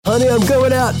Honey, I'm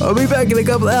going out. I'll be back in a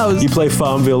couple hours. You play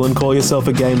Farmville and call yourself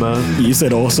a gamer. You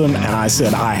said awesome, and I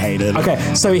said I hate it. Okay,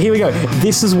 so here we go.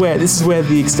 This is where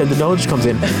the extended knowledge comes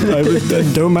in.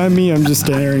 Don't mind me. I'm just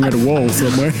staring at a wall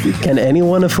somewhere. Can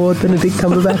anyone afford Benedict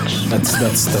Cumberbatch?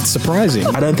 That's surprising.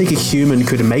 I don't think a human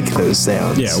could make those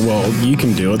sounds. Yeah, well, you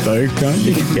can do it though, can't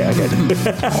you? Yeah,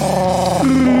 okay.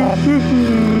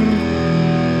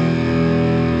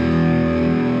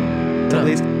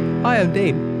 Hi, I'm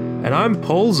Dean. And I'm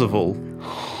Paulsable.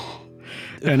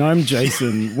 And I'm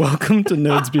Jason. Welcome to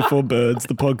Nerds Before Birds,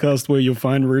 the podcast where you'll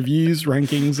find reviews,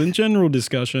 rankings, and general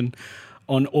discussion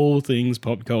on all things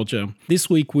pop culture.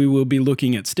 This week we will be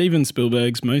looking at Steven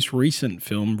Spielberg's most recent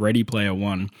film, Ready Player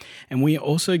One, and we are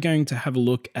also going to have a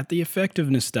look at the effect of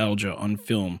nostalgia on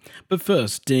film. But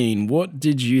first, Dean, what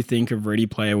did you think of Ready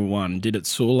Player One? Did it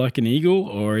soar like an eagle,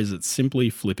 or is it simply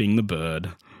flipping the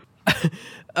bird?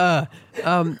 I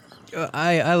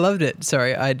loved it.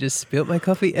 Sorry, I just spilt my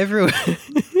coffee everywhere.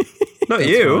 Not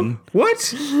you. fun.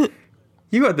 What?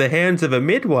 You got the hands of a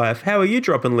midwife. How are you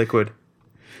dropping liquid?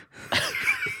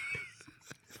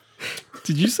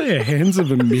 Did you say a hands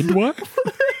of a midwife?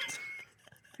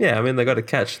 Yeah, I mean, they got to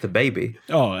catch the baby,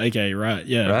 Oh, okay, right,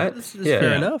 yeah. right?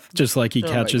 Fair enough. Just like he my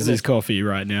catches his goodness. coffee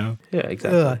right now. Yeah,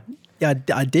 exactly. Yeah,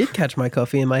 I did catch my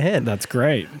coffee in my hand. That's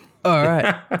great. All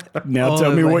right. Now All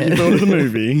tell me over my what you head. thought of the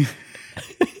movie.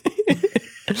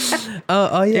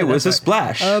 Oh yeah. It was a that's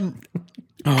right. splash.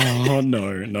 Oh,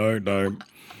 no.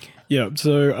 Yeah,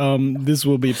 so this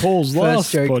will be Paul's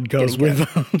last joke podcast getting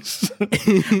with us.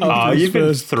 Oh, you've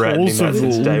been threatening that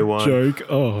since Paulsable day one. joke.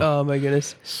 Oh my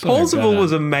goodness. So Paulsable bad.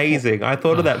 was amazing. I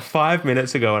thought of that 5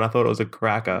 minutes ago, and I thought it was a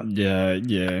cracker.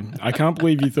 Yeah. I can't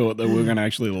believe you thought that we were going to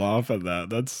actually laugh at that.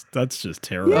 That's just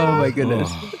terrible. Oh my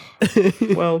goodness.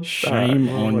 Well, Shame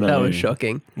on That you. was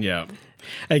shocking. Yeah.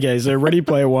 Okay, so Ready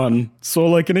Player One, soar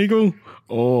like an eagle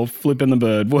or flipping the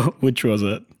bird? Which was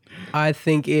it? I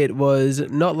think it was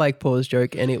not like Paul's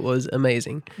joke, and it was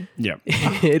amazing. Yeah.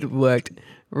 It worked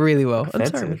really well. I'm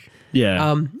sorry. offensive.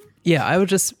 Yeah. Yeah, I was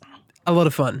just a lot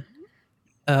of fun.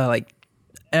 Like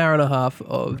hour and a half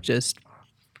of just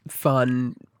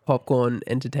fun popcorn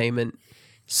entertainment.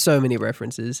 So many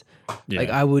references. Yeah. Like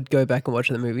I would go back and watch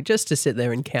the movie just to sit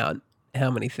there and count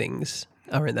how many things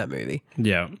are in that movie.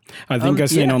 Yeah. I think I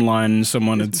seen yeah. online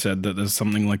someone had said that there's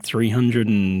something like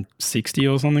 360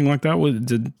 or something like that.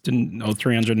 Or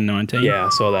 319. Yeah, I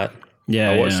saw that. Yeah.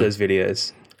 I watched yeah. those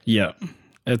videos. Yeah.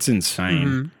 It's insane.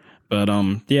 Mm-hmm. But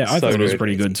yeah, I So thought it was good.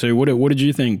 pretty good too. What did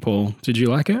you think, Paul? Did you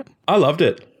like it? I loved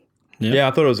it. Yeah. Yeah,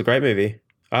 I thought it was a great movie.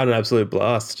 I had an absolute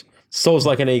blast. Soars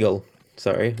like an eagle.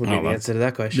 Sorry, would be the that's- answer to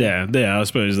that question. Yeah, I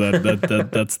suppose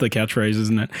that's the catchphrase,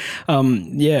 isn't it?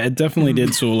 Yeah, it definitely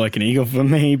did soar like an eagle for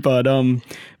me, but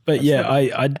yeah,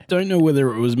 I don't know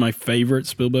whether it was my favorite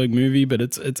Spielberg movie, but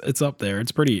it's up there.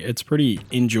 It's pretty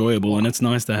enjoyable, and it's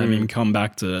nice to have him come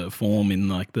back to form in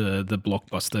like the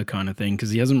blockbuster kind of thing,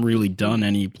 because he hasn't really done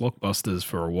any blockbusters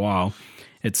for a while.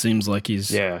 It seems like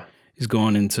he's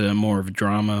gone into more of a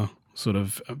drama sort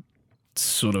of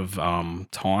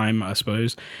time, I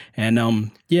suppose.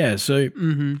 And yeah, so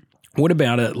what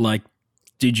about it? Like,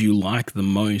 did you like the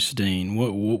most, Dean?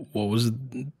 What was it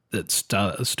that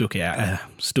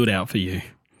stood out for you?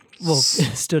 Well,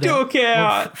 stood out. Stuck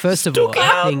out. First of all,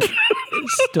 I think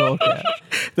stuck out.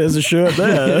 There's a shirt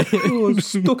there. Oh,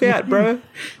 stuck out, bro.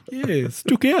 Yeah,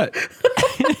 stuck out.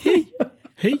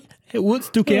 hey, what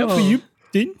stuck out for you,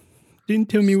 Dean? Dean,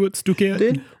 tell me what stuck out.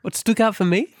 What stuck out for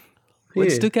me? What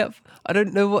Yeah. stuck out? I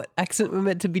don't know what accent we're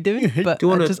meant to be doing, but Do you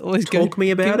want I to just always talk me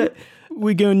about it?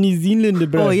 We go New Zealand,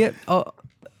 bro. Oh yeah. Oh,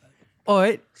 all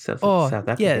right. South Yeah.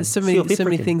 African. So many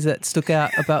African. things that stuck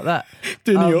out about that.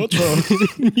 Danny Ocho.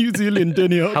 New Zealand,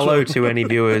 Danny Ocho. Hello to any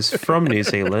viewers from New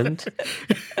Zealand.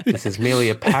 This is merely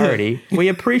a parody. We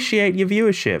appreciate your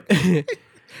viewership. Your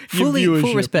Full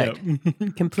viewership, respect, yeah.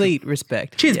 complete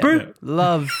respect. Cheers, bro.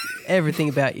 Love everything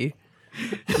about you.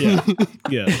 Yeah.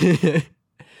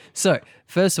 So,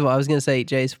 first of all, I was going to say,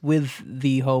 Jace, with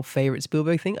the whole favorite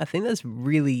Spielberg thing, I think that's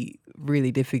really,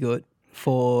 really difficult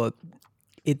for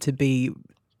it to be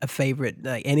a favorite,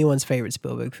 like anyone's favorite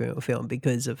Spielberg film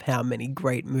because of how many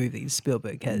great movies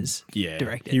Spielberg has Yeah.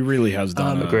 directed. He really has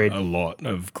done Agreed. a lot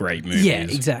of great movies. Yeah,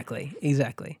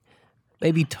 exactly.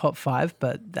 Maybe top 5,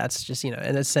 but that's just,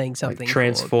 and it's saying something. for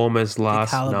Transformers the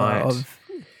last caliber night.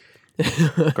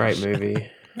 of Great movie.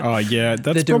 Oh yeah,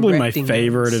 that's The probably my directing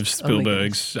favorite of is- oh my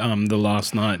Spielberg's. The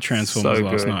Last Night, Transformers So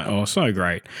Last good. Night. Oh, so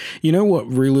great. You know what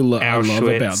really I love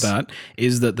Auschwitz. about that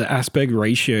is that the aspect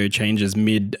ratio changes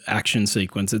mid action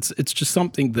sequence. It's just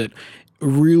something that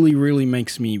really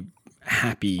makes me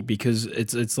happy because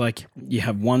it's like you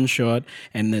have one shot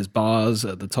and there's bars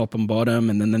at the top and bottom,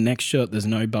 and then the next shot there's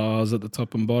no bars at the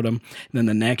top and bottom, and then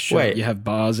the next shot Wait. you have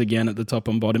bars again at the top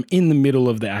and bottom in the middle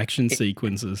of the action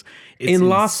sequences. It's In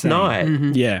Last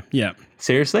insane. Night. Yeah.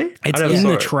 Seriously? It's I never in saw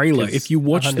the it, trailer. 'cause- If you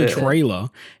watch the 100%. trailer,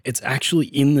 it's actually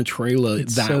in the trailer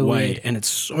It's that so way, weird. and it's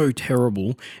so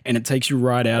terrible, and it takes you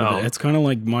right out of Oh. it. It's kind of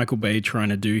like Michael Bay trying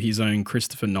to do his own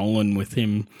Christopher Nolan with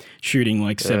him shooting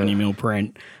like 70 mil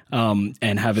print,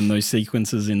 and having those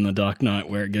sequences in The Dark Knight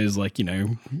where it goes like,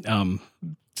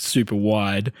 super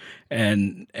wide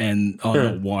and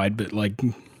not wide, but like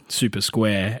super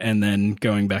square, and then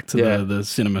going back to the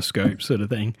cinema scope sort of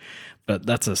thing. But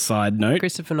that's a side note.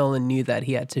 Christopher Nolan knew that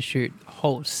he had to shoot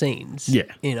whole scenes Yeah.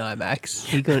 in IMAX.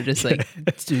 He couldn't just like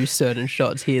do certain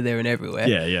shots here, there, and everywhere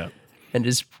Yeah. and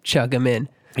just chuck them in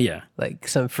Yeah. like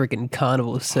some freaking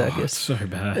carnival circus. So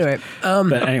bad. All right.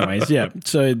 But anyways, yeah.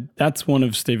 So that's one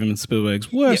of Steven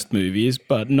Spielberg's worst movies,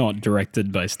 but not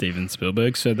directed by Steven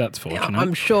Spielberg. So that's fortunate.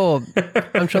 I'm sure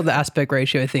the aspect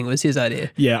ratio thing was his idea.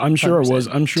 Yeah, I'm sure it was.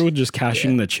 I'm sure just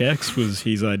cashing the checks was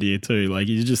his idea too. Like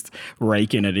he's just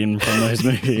raking it in from those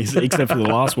movies, except for the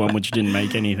last one, which didn't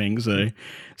make anything.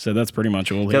 So that's pretty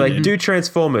much all. They're he like, did. do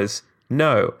Transformers.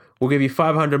 No, we'll give you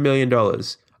 $500 million.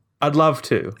 I'd love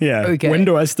to. Yeah. Okay. When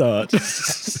do I start?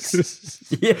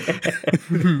 Yeah.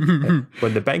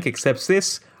 When the bank accepts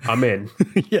this, I'm in.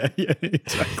 yeah,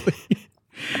 exactly.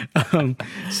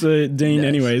 So Dean,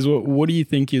 anyways, what do you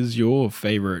think is your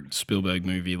favorite Spielberg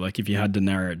movie? Like, if you had to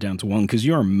narrow it down to one, because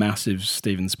you're a massive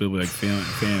Steven Spielberg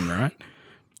fan, right?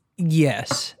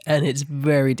 Yes, and it's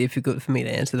very difficult for me to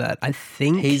answer that. I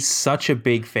think He's such a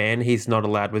big fan, he's not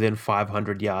allowed within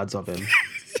 500 yards of him.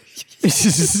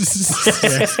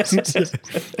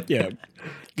 Yeah.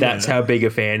 That's how big a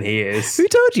fan he is. Who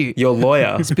told you? Your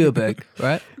lawyer. Spielberg,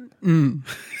 right?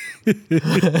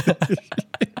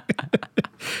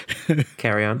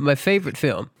 Carry on. My favorite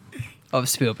film of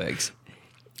Spielberg's.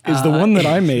 Is the one that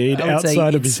I made I would say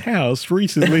outside of it's- his house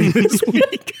recently this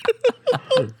week.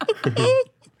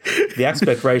 The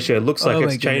aspect ratio looks like Oh my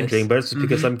it's changing, goodness. but it's just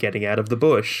because I'm getting out of the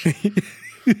bush.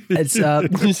 It's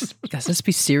guys, let's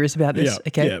be serious about this, Yeah,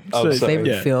 okay? yeah. Oh, My sorry. favorite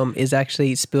Yeah. film is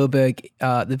actually Spielberg,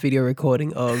 the video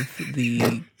recording of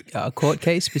the court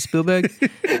case with Spielberg,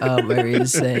 where he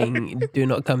is saying, "Do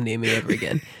not come near me ever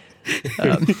again."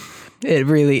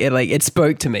 It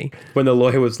spoke to me. When the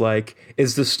lawyer was like,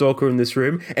 is the stalker in this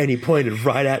room? And he pointed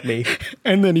right at me.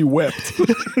 And then he wept.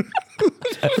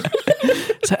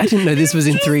 So I didn't know this was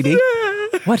in 3D.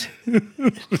 What?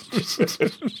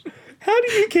 How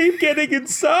do you keep getting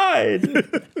inside?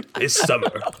 This summer,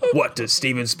 what does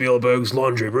Steven Spielberg's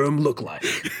laundry room look like?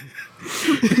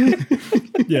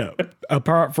 Yeah.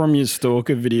 Apart from your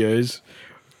stalker videos,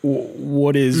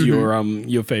 what is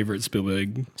your favorite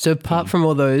Spielberg? So apart from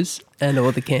all those and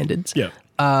all the candids, Yeah.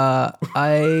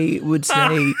 I would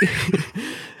say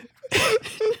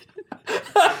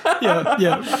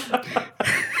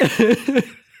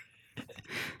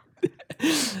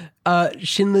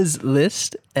Schindler's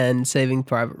List and Saving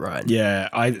Private Ryan. Yeah,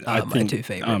 I my think two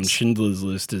favorites. Schindler's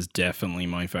List is definitely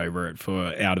my favorite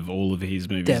for out of all of his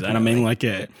movies. And I Definitely. mean, like,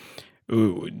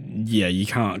 you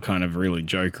can't kind of really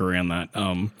joke around that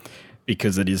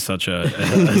because it is such a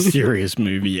serious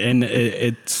movie, and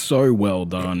it's so well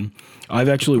done. I've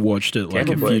actually watched it like a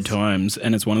Cannibal few Boys. times,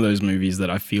 and it's one of those movies that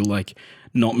I feel like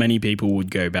not many people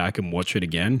would go back and watch it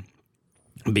again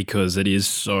because it is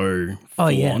so Oh,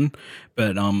 full yeah. on.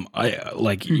 But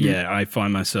I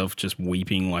find myself just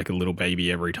weeping like a little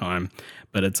baby every time.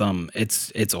 But it's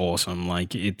awesome.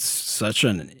 Like, it's such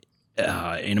an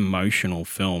emotional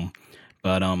film,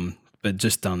 but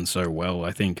just done so well.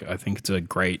 I think it's a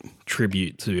great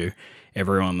tribute to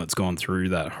everyone that's gone through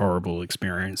that horrible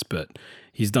experience. But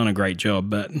he's done a great job.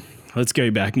 But let's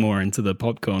go back more into the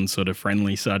popcorn sort of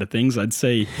friendly side of things. I'd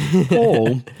say,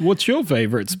 Paul, what's your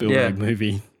favorite Spielberg Yeah.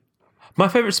 movie? My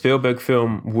favorite Spielberg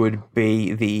film would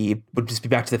just be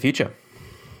Back to the Future.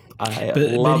 I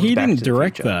But loved he Back didn't to the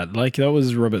direct Future. that. Like, that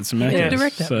was Robert Zemeckis. didn't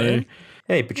direct that, so man.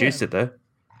 Yeah, he produced it though.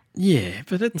 yeah,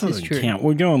 but that is doesn't true. count.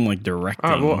 We're going like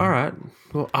directing. All right.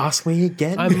 Well, ask me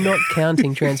again. I'm not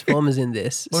counting Transformers in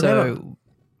this, Whatever. so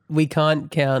we can't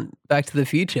count Back to the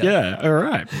Future. Yeah, all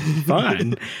right,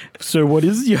 fine. So, what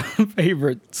is your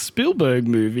favorite Spielberg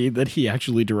movie that he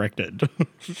actually directed?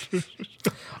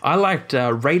 I liked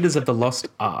Raiders of the Lost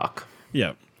Ark.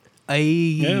 Yeah,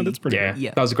 Yeah, that's pretty good.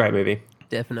 Yeah. That was a great movie.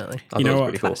 Definitely. I You thought know it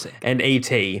what? was pretty Classic. cool. And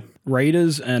E.T.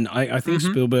 Raiders, and I think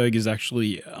Spielberg is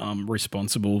actually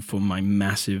responsible for my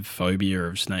massive phobia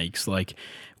of snakes. Like,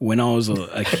 when I was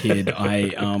a kid,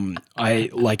 I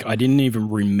didn't even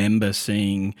remember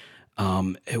seeing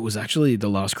It was actually The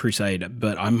Last Crusade,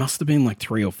 but I must have been like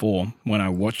 3 or 4 when I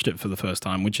watched it for the first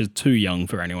time, which is too young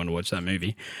for anyone to watch that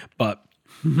movie. But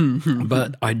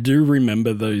I do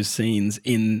remember those scenes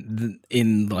in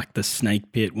like the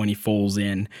snake pit when he falls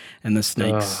in and the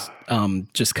snakes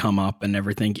just come up and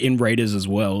everything. In Raiders as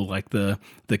well, like the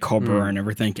cobra and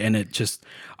everything. And it just,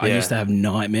 I used to have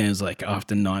nightmares like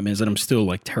after nightmares, and I'm still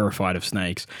like terrified of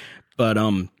snakes. But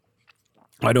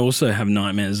I'd also have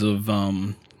nightmares of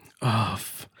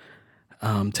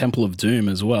Temple of Doom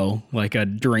as well. Like I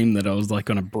dreamed that I was like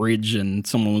on a bridge and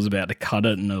someone was about to cut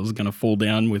it and I was going to fall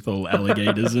down with all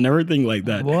alligators and everything like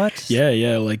that. What?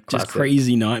 Yeah, like just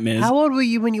crazy nightmares. How old were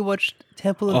you when you watched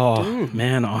Temple of Doom? Oh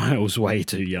man, I was way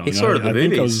too young. He saw it at the movies.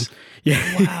 think I was,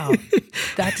 yeah. Wow.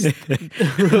 That's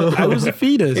I was a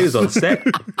fetus. He was on set.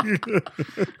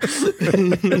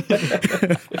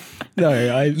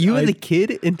 No, you were the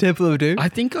kid in Temple of Doom? I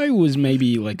think I was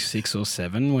maybe like 6 or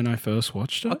 7 when I first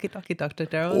watched it. Okay, Dr.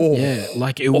 Darrell. Yeah,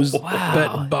 like it was,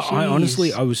 wow, but I honestly,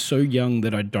 jeez. I was so young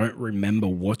that I don't remember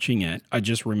watching it. I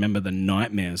just remember the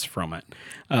nightmares from it.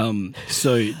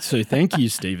 So thank you,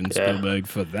 Steven Spielberg,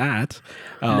 for that.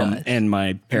 Nice. And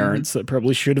my parents that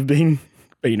probably should have been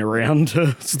around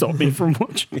to stop me from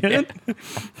watching it.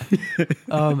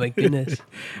 Oh my goodness.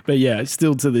 But yeah,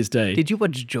 still to this day. Did you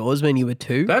watch Jaws when you were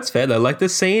 2? That's fair though. Like the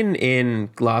scene in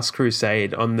Last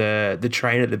Crusade on the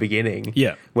train at the beginning.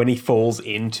 Yeah. When he falls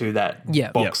into that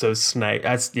Yeah. box of snake.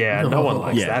 That's no one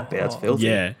likes Yeah. that bit. That's filthy.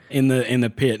 Yeah, in the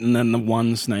pit, and then the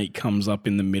one snake comes up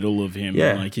in the middle of him,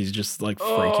 Yeah. and like he's just like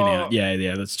freaking out.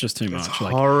 Yeah, that's just too much.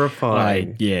 Like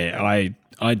Horrifying.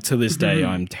 I to this day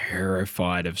I'm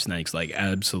terrified of snakes, like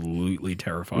absolutely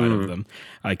terrified of them.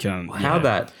 I can't. How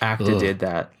that actor did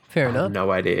that. Fair I have enough.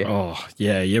 no idea. Oh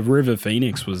yeah. River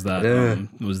Phoenix was that.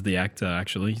 Was the actor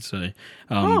actually? So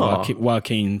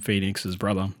Joaquin Phoenix's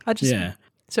brother.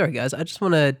 Sorry, guys. I just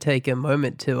want to take a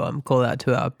moment to call out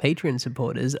to our Patreon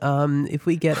supporters. If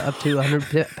we get up to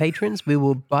 100 patrons, we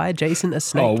will buy Jason a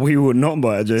snake. Oh, we will not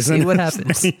buy a Jason. See what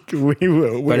happens. We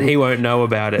will. But he won't know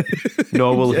about it,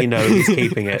 nor will he know he's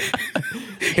keeping it.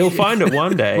 He'll find it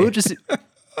one day. We'll just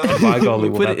By golly,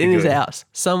 will put that it in be his good. house,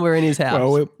 somewhere in his house.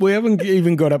 Well, we haven't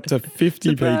even got up to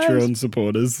 50 Patreon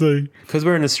supporters, so Because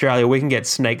we're in Australia, we can get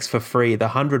snakes for free. The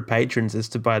 100 patrons is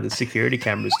to buy the security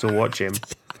cameras to watch him.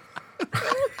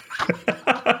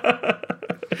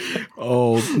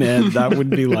 oh man, that would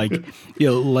be like,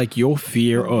 like your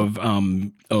fear of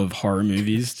horror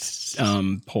movies,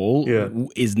 Paul, Yeah.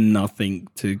 is nothing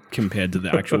to compared to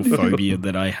the actual phobia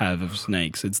that I have of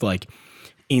snakes. It's like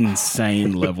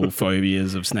insane level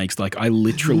phobias of snakes. Like I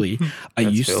used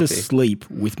to filthy. sleep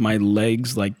with my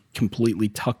legs like completely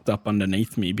tucked up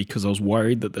underneath me because I was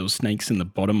worried that there were snakes in the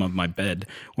bottom of my bed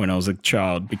when I was a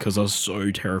child because I was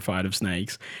so terrified of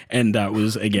snakes. And that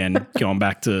was again going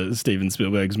back to Steven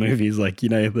Spielberg's movies, like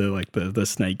the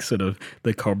snake sort of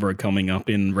the cobra coming up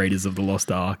in Raiders of the Lost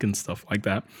Ark and stuff like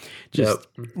that. Just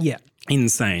Yeah.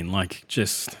 insane. Like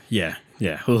just yeah.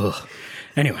 Ugh.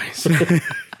 Anyways.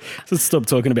 Let's stop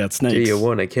talking about snakes. Do you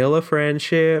want to kill a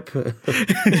friendship? You're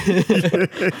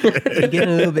getting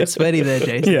a little bit sweaty there,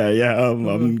 Jason. Yeah.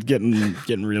 I'm getting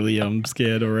really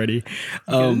scared already.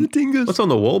 What's on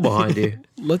the wall behind you?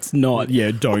 Let's not. Yeah,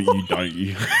 don't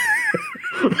you?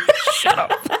 Shut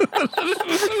up.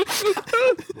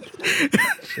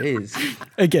 Jeez.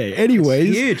 Okay.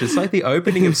 Anyways, Huge. It's like the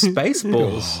opening of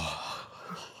Spaceballs.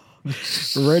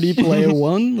 Ready Player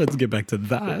One. Let's get back to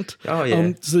that. Oh,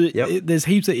 yeah. There's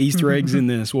heaps of Easter eggs in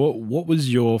this. What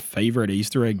was your favorite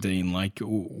Easter egg, Dean? Like,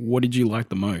 what did you like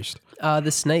the most? The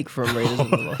snake from Raiders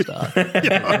of the Lost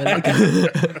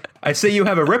Ark. I see you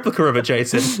have a replica of it,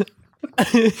 Jason.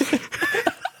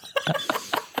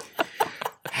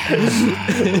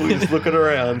 He's looking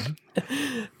around.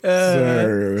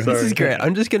 This is great.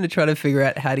 I'm just going to try to figure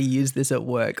out how to use this at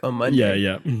work on Monday.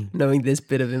 Yeah. Knowing this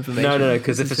bit of information. No,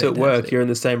 because if This it's is at work, fantastic. you're in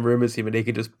the same room as him and he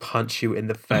can just punch you in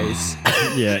the face.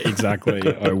 Yeah, exactly.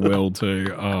 I will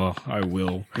too. Oh, I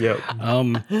will. Yep.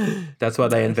 That's why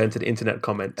they invented internet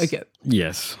comments. Okay.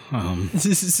 Yes.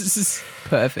 This is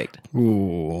perfect.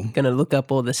 Ooh. Going to look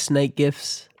up all the snake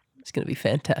gifs. It's going to be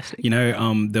fantastic.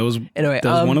 There was Anyway,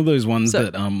 one of those ones so-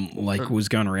 that was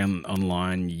going around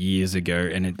online years ago,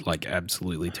 and it like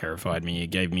absolutely terrified me. It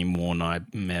gave me more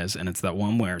nightmares, and it's that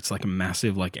one where it's like a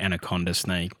massive like anaconda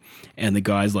snake, and the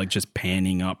guy's like just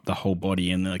panning up the whole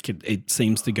body, and like it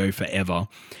seems to go forever.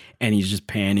 And he's just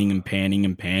panning and panning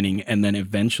and panning, and then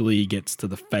eventually he gets to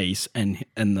the face, and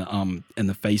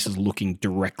the face is looking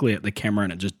directly at the camera,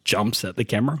 and it just jumps at the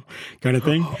camera, kind of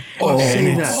thing. Oh, I've seen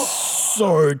and that. it's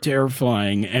so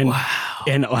terrifying, and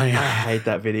And I hate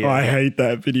that video. I hate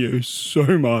that video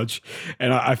so much.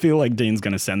 And I feel like Dean's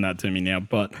going to send that to me now,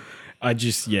 but I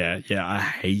just, I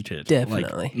hate it.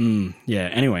 Definitely. Yeah.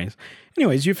 Anyways,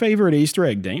 your favorite Easter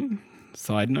egg, Dean?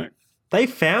 Side note. They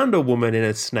found a woman in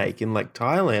a snake in like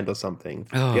Thailand or something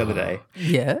the other day.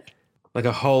 Yeah. Like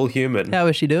a whole human. How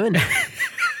is she doing?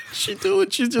 She's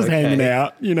just hanging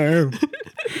out,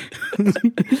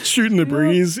 shooting the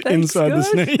breeze thanks, inside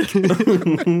guys. the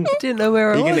snake. Didn't know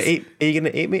where I Are was. you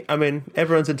gonna eat me? I mean,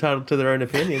 everyone's entitled to their own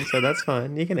opinion, so that's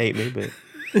fine. You can eat me, but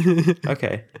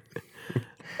okay.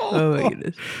 Oh my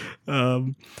goodness.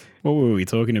 What were we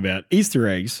talking about? Easter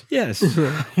eggs. Yes.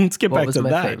 Let's get back was to my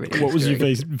that. favorite What was your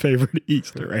Easter favorite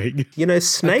Easter egg?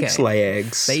 Snakes Okay. lay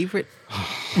eggs. Favorite?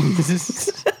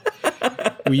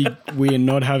 We are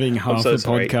not having half so the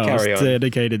sorry. Carry podcast on.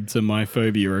 dedicated to my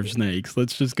phobia of snakes.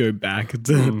 Let's just go back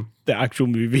to the actual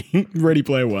movie. Ready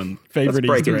Player One. Favorite Let's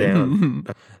break Easter it egg. down.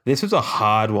 This was a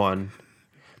hard one.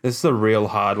 This is a real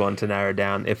hard one to narrow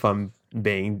down, if I'm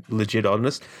being legit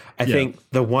honest. I think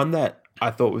the one that I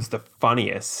thought was the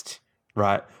funniest,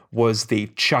 right, was the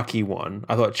Chucky one.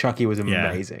 I thought Chucky was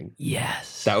amazing.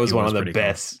 Yes. That was He one was of the pretty cool.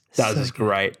 best. That was So just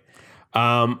great.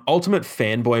 Ultimate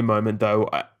fanboy moment, though,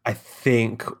 I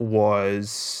think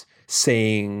was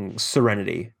seeing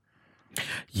Serenity.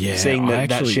 Yeah. Seeing I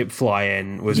that actually- ship fly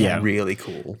in was really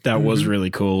cool. That was really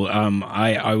cool.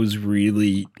 I was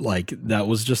really like, that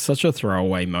was just such a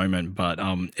throwaway moment, but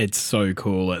it's so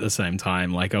cool at the same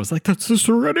time. Like I was like, that's the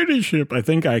Serenity ship. I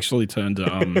think I actually turned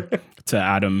to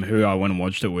Adam, who I went and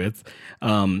watched it with,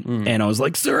 and I was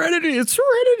like, Serenity, it's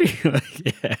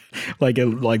Serenity. like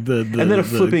the And then a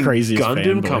flipping craziest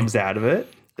Gundam fanboy. comes out of it.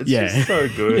 It's just so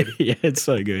good. Yeah, it's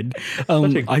so good. a I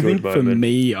good think for moment.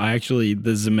 me, I actually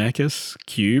the Zemeckis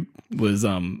cube was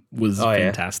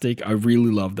fantastic. I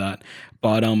really love that.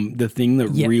 But the thing that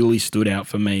really stood out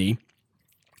for me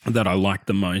that I liked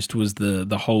the most was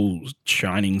the whole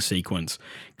Shining sequence.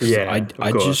 'Cause Yeah, I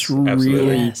of course. just Absolutely.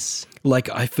 really Yes. like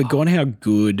I forgot how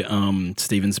good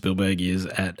Steven Spielberg is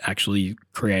at actually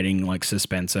creating like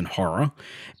suspense and horror.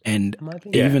 And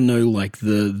even though like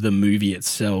the movie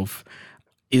itself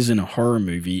isn't a horror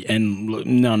movie, and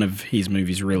none of his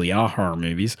movies really are horror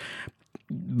movies,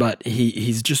 but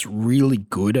he's just really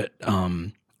good at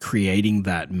creating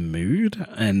that mood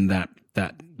and that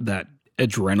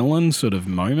adrenaline sort of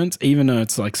moment, even though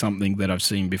it's like something that I've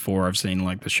seen before. I've seen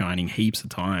like The Shining heaps of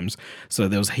times. So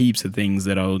there was heaps of things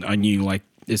that I knew, like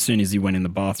as soon as he went in the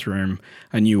bathroom,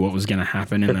 I knew what was going to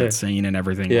happen in that scene and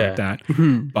everything like that.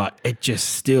 But it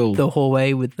just still... The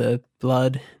hallway with the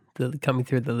blood coming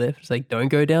through the lift. It's like, don't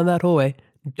go down that hallway.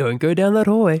 Don't go down that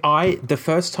hallway. The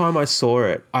first time I saw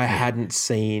it, I hadn't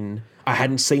seen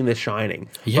The Shining,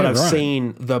 Yeah, but I've right.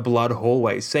 seen the blood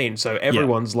hallway scene. So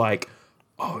everyone's like,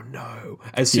 "Oh no!"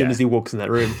 As soon as he walks in that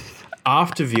room.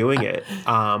 After viewing it,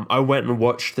 I went and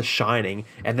watched The Shining,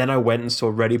 and then I went and saw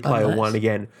Ready Player nice. One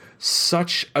again.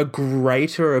 Such a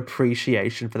greater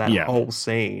appreciation for that whole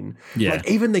scene. Yeah. Like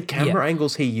even the camera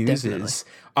angles he uses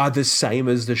are the same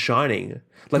as The Shining.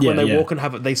 Like when they walk and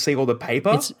they see all the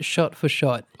paper. It's shot for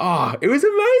shot. Oh, it was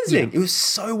amazing. It was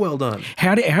so well done.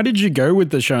 How did you go with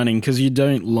The Shining? Because you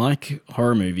don't like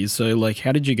horror movies, so like,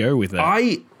 how did you go with that?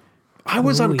 I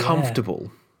was Ooh,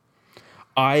 uncomfortable.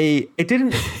 It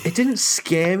didn't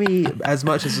scare me as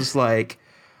much as just like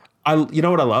you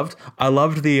know what I loved? I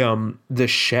loved the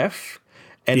chef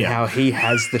and how he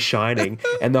has The Shining,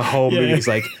 and the whole movie is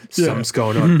like something's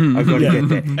going on. I've got to get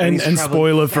there. and he's traveling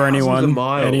spoiler for thousands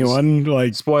of anyone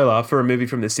like Spoiler for a movie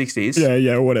from the 60s.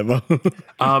 yeah, whatever.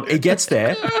 He gets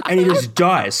there and he just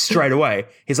dies straight away.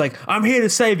 He's like, "I'm here to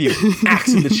save you."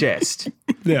 Axe in the chest.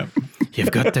 Yeah.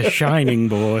 You've got The Shining,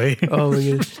 boy. Oh my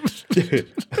goodness.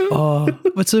 Oh,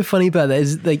 what's so funny about that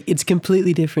is like it's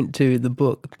completely different to the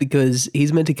book, because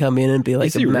he's meant to come in and be like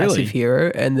Is a he massive really?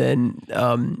 hero, and then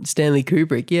Stanley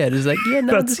Kubrick, just like, I'm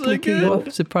That's just gonna so kill you good.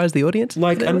 off, surprise the audience.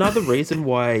 Like another reason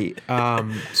why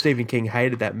Stephen King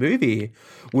hated that movie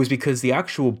was because the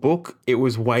actual book, it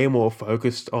was way more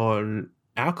focused on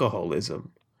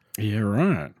alcoholism. Yeah,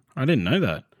 right. I didn't know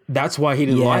that. That's why he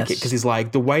didn't like it, Yes. because he's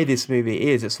like, the way this movie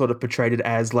is, it's sort of portrayed it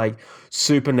as like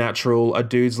supernatural, a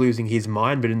dude's losing his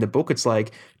mind. But in the book, it's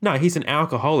like, no, he's an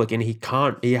alcoholic and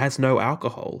he has no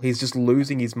alcohol. He's just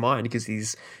losing his mind because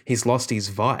he's lost his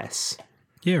vice.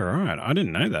 Yeah, right. I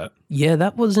didn't know that. Yeah,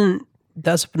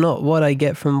 that's not what I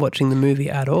get from watching the movie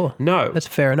at all. No, That's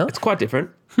fair enough. it's quite different.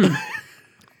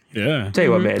 Yeah. Tell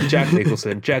you what, man, Jack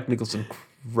Nicholson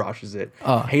crushes it.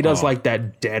 He does like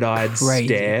that dead-eyed Crazy.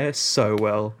 stare so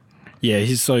well. Yeah,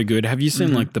 he's so good. Have you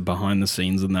seen like the behind the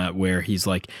scenes in that where he's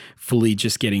like fully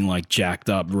just getting like jacked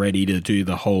up, ready to do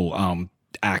the whole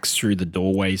axe through the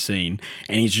doorway scene,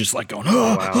 and he's just like going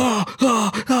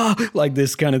like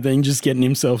this kind of thing, just getting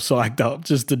himself psyched up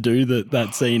just to do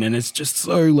that scene, and it's just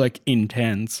so like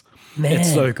intense. Man,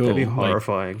 it's so cool. That'd be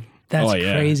horrifying. That's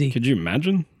crazy. Could you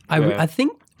imagine? I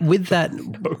think with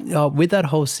that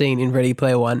whole scene in Ready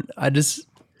Player One,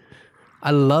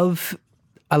 I love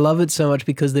it so much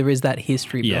because there is that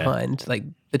history behind, like,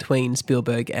 between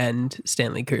Spielberg and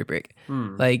Stanley Kubrick.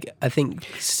 Like, I think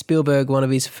Spielberg, one of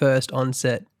his first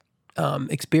onset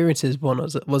experiences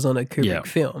was on a Kubrick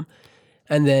film.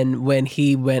 And then when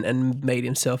he went and made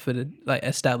himself an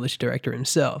established director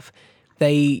himself,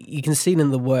 you can see it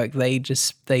in the work,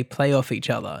 they play off each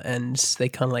other, and they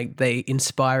kind of they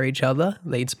inspire each other.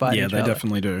 They inspire each other. Yeah, they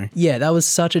definitely do. Yeah, that was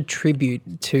such a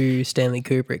tribute to Stanley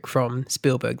Kubrick from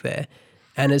Spielberg there.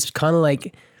 And it's kind of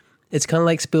like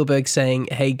Spielberg saying,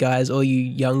 "Hey guys, all you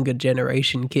younger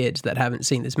generation kids that haven't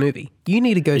seen this movie, you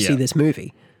need to go see this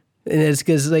movie." And it's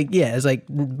because it's like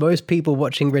most people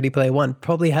watching Ready Player One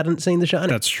probably hadn't seen The Shining.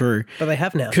 That's true. But they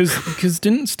have now. Because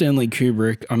didn't Stanley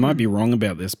Kubrick, I might be wrong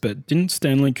about this, but didn't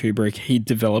Stanley Kubrick, he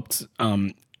developed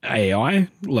AI,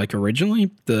 like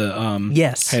originally? The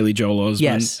yes. Haley Joel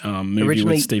Osment movie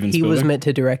originally, with Steven Spielberg? He was meant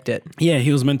to direct it. Yeah,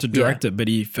 he was meant to direct it, but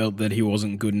he felt that he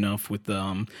wasn't good enough with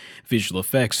the visual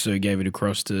effects, so he gave it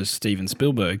across to Steven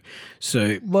Spielberg.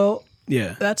 So, well,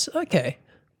 yeah. That's okay.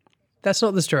 That's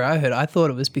not the story I heard. I thought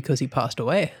it was because he passed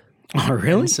away. Oh,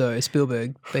 really? And so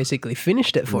Spielberg basically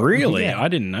finished it for him. Really? Yeah. I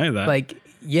didn't know that.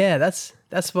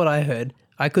 That's what I heard.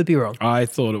 I could be wrong. I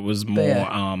thought it was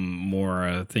more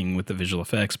a thing with the visual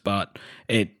effects, but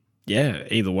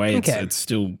either way, it's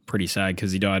still pretty sad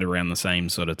because he died around the same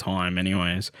sort of time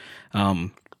anyways.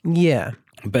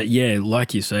 But yeah,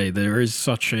 like you say, there is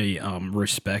such a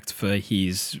respect for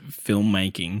his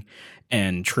filmmaking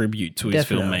and tribute to his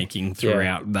filmmaking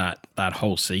throughout that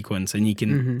whole sequence, and you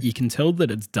can tell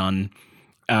that it's done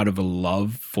out of a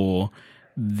love for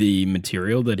the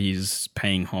material that he's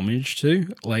paying homage to.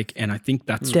 And I think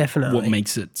that's what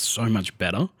makes it so much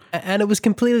better. And it was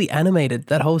completely animated,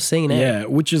 that whole scene. Yeah,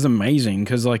 which is amazing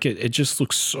because it just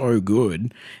looks so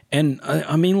good. And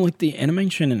I mean, the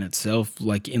animation in itself,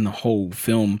 in the whole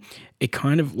film, it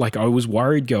kind of I was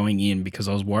worried going in because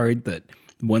I was worried that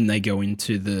when they go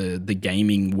into the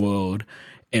gaming world,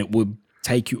 it would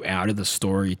take you out of the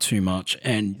story too much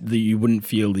and you wouldn't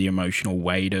feel the emotional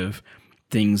weight of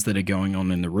things that are going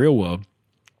on in the real world.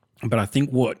 But I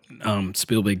think what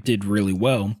Spielberg did really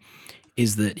well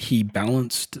is that he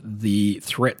balanced the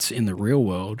threats in the real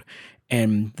world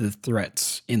and the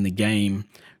threats in the game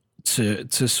to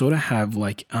sort of have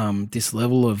this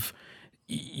level of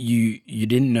you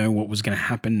didn't know what was going to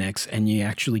happen next, and you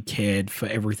actually cared for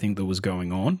everything that was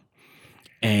going on.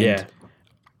 And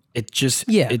it just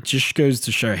goes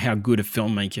to show how good a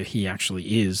filmmaker he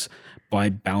actually is by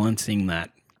balancing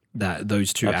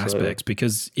those two aspects.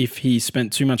 Because if he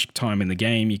spent too much time in the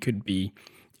game, you could be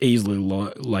easily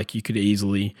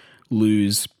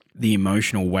lose the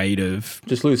emotional weight of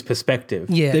just lose perspective.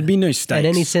 Yeah, there'd be no stakes and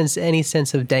any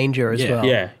sense of danger as well.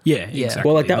 Yeah, exactly.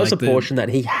 Well, that was a portion that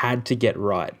he had to get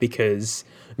right because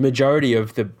majority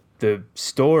of the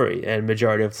story and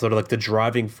majority of sort of the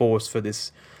driving force for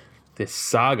this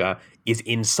saga is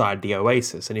inside the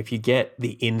Oasis, and if you get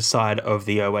the inside of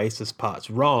the Oasis parts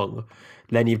wrong,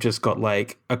 then you've just got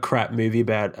a crap movie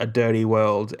about a dirty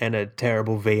world and a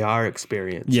terrible VR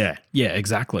experience. Yeah,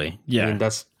 exactly. Yeah. I mean,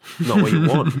 that's not what you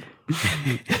want.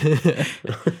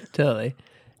 Totally.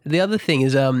 The other thing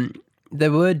is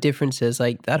there were differences,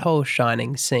 that whole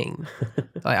Shining scene.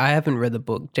 I haven't read the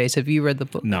book. Jace, have you read the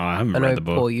book? No, I haven't read the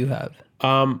book. Paul, you have.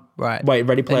 Right. Wait,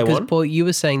 Ready Player One? Paul, you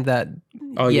were saying that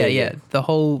the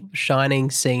whole Shining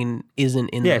scene isn't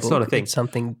in the book. It's not a thing. It's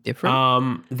something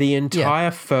different. The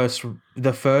entire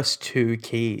the first two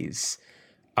keys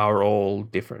are all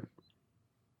different.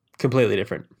 Completely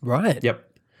different. Right. Yep.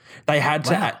 They had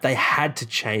to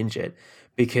change it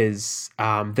because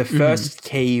the first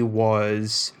key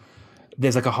was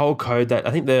there's a whole code that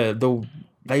I think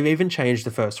they've even changed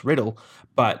the first riddle,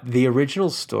 but the original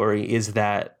story is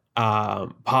that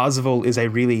Parzival is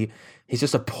he's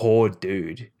just a poor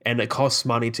dude, and it costs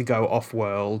money to go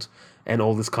off-world and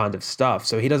all this kind of stuff.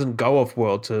 So he doesn't go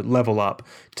off-world to level up,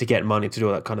 to get money, to do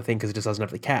all that kind of thing, because he just doesn't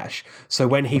have the cash. So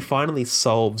when he finally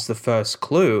solves the first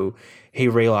clue, he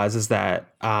realizes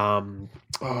that,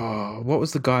 what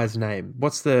was the guy's name?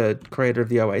 What's the creator of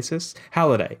the Oasis?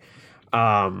 Halliday.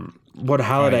 What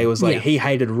Halliday was he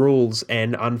hated rules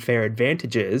and unfair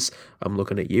advantages. I'm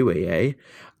looking at you, EA.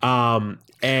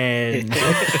 And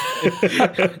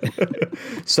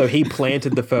so he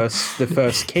planted the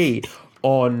first key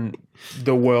on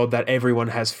the world that everyone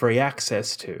has free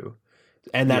access to.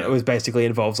 and that was basically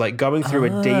involves like going through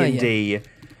a D&D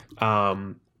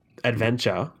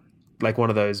adventure, like one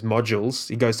of those modules.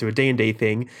 He goes to a D&D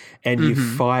thing, and you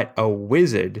fight a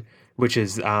wizard, which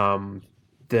is I'm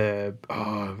trying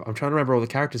to remember all the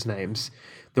characters' names.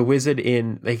 The wizard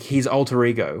in like his alter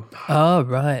ego. Oh,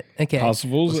 right. Okay.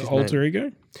 Parsifal's alter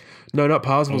ego? No, not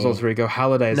Parsifal's alter ego.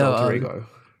 Halliday's alter ego.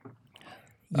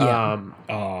 Yeah.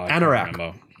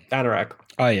 Anorak. Anorak.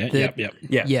 Oh, yeah. Yep.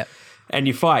 Yeah. And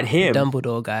you fight him.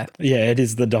 Dumbledore guy. Yeah, it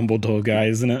is the Dumbledore guy,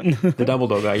 isn't it? The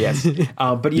Dumbledore guy, yes.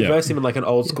 But you verse him in like an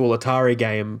old school Atari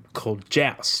game called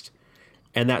Joust.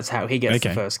 And that's how he gets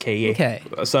the first key. Okay.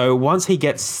 So once he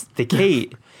gets the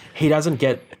key, he doesn't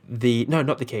get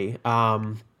not the key.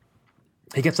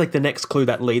 He gets like the next clue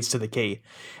that leads to the key.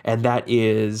 And that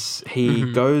is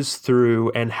he goes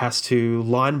through and has to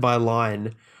line by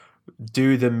line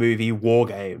do the movie War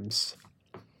Games.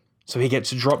 So he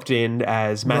gets dropped in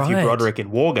as Matthew Broderick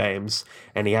in War Games,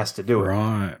 and he has to do it.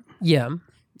 Right. Yeah.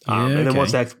 And then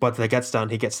once that gets done,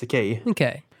 he gets the key.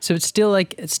 Okay. So it's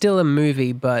still a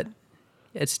movie, but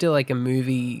it's still like a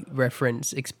movie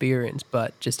reference experience,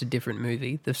 but just a different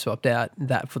movie. They've swapped out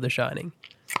that for The Shining,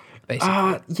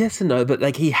 basically. Yes and no, but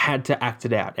like he had to act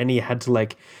it out, and he had to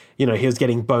he was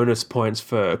getting bonus points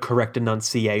for correct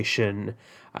enunciation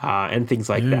and things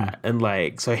like that. And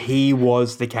so he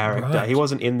was the character. Right. He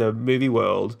wasn't in the movie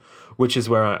world, which is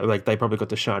where they probably got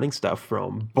the Shining stuff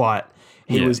from, but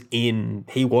he was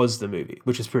the movie,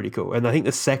 which is pretty cool. And I think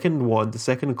the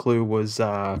second clue was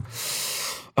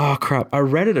oh crap, I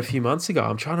read it a few months ago.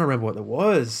 I'm trying to remember what it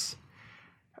was.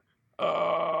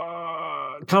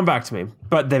 Come back to me,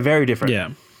 but they're very different.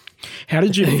 Yeah. How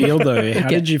did you feel though? How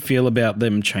did you feel about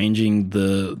them changing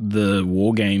the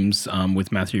War Games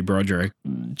with Matthew Broderick,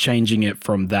 changing it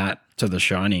from that to The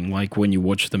Shining? Like when you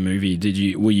watched the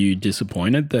movie, were you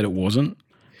disappointed that it wasn't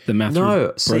the Matthew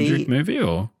Broderick movie?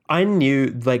 Or I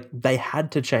knew they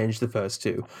had to change the first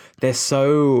two. They're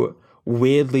so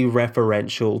weirdly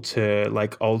referential to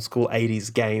old school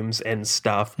 80s games and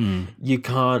stuff. You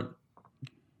can't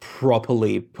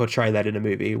properly portray that in a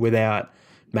movie without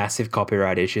massive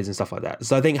copyright issues and stuff like that.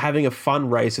 So I think having a fun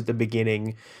race at the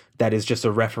beginning that is just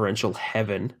a referential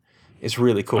heaven is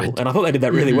really cool. And I thought they did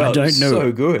that really well.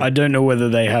 So good. I don't know whether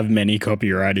they have many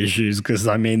copyright issues because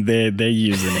I mean they're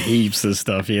using heaps of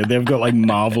stuff here. They've got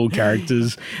Marvel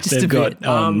characters. They've got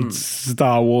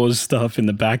Star Wars stuff in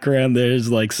the background. There's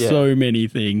so many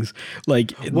things. They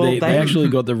actually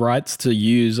got the rights to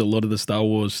use a lot of the Star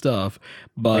Wars stuff,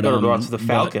 but they got the rights to the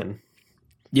Falcon.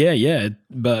 Yeah,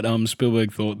 but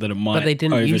Spielberg thought that it might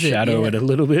overshadow it a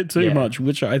little bit too much,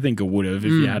 which I think it would have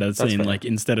if you had seen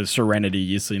instead of Serenity,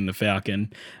 you've seen the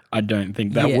Falcon. I don't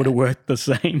think that would have worked the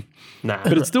same. Nah.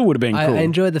 But it still would have been cool. I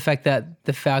enjoyed the fact that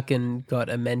the Falcon got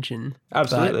a mention.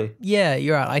 Absolutely. But yeah,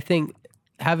 you're right. I think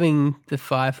having the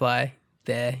Firefly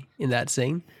there in that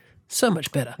scene, so much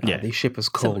better. Yeah, the ship is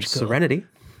called Serenity.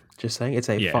 Just saying, it's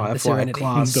a Firefly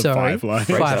class. Sorry,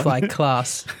 Firefly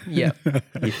class. Yeah,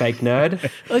 you fake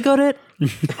nerd. I got it.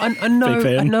 I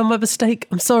know my mistake.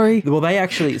 I'm sorry. Well, they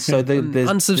actually the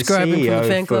unsubscribing CEO from the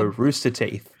fan club for Rooster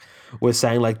Teeth was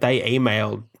saying they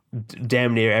emailed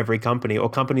damn near every company, or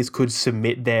companies could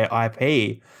submit their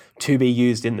IP to be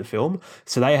used in the film.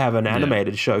 So they have an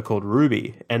animated show called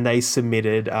Ruby, and they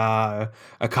submitted a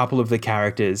couple of the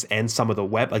characters and some of the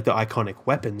the iconic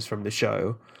weapons from the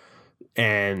show.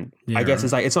 And I guess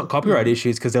it's not copyright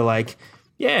issues because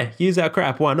they're use our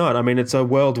crap, why not? I mean, it's a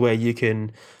world where you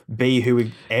can be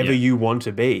whoever you want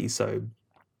to be, so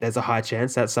there's a high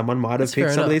chance that someone might have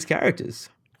picked some of these characters.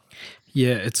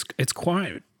 Yeah, it's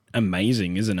quite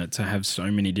amazing, isn't it, to have so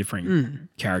many different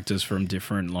characters from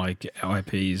different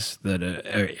IPs that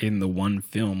are in the one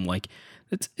film.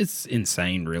 It's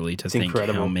insane, really, to think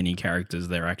how many characters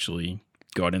they're actually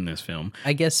got in this film.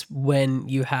 I guess when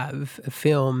you have a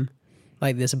film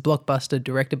like this, a blockbuster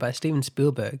directed by Steven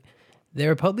Spielberg,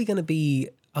 there are probably going to be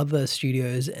other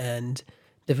studios and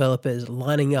developers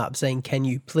lining up saying, can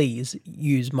you please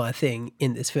use my thing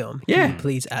in this film? Can you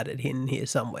please add it in here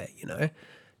somewhere,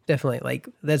 Definitely,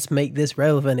 let's make this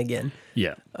relevant again.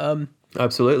 Yeah.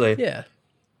 Absolutely. Yeah.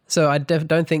 So I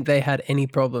don't think they had any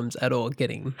problems at all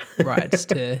getting rights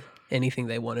to anything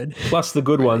they wanted. Plus the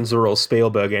good ones are all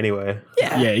Spielberg anyway.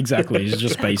 Yeah, exactly. He's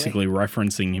just basically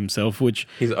referencing himself, which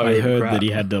I heard that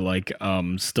he had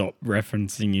to stop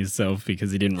referencing himself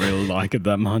because he didn't really like it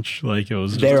that much. It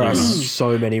was there are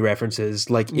so many references.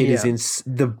 It is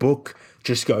the book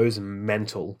just goes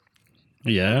mental.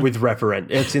 Yeah. With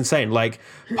it's insane.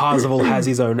 Parzival has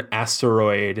his own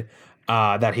asteroid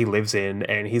that he lives in,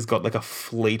 and he's got like a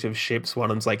fleet of ships. One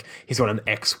of them's like he's got an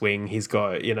X-wing, he's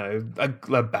got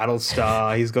a battle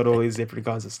star, he's got all these different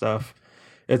kinds of stuff.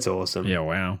 It's awesome. Yeah,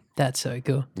 wow. That's so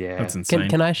cool. Yeah, That's insane.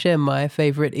 Can I share my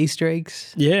favorite Easter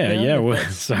eggs? Yeah. Well,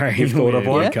 sorry, You've thought of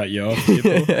one? I cut you off.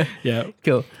 People. Yeah.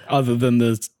 Cool. Other than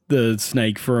the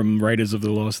snake from Raiders of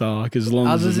the Lost Ark, as long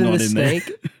as Other it's than not the in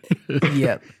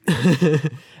there. snake, yeah.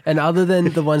 And other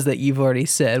than the ones that you've already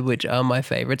said, which are my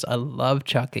favorites, I love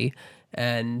Chucky,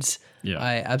 and Yeah.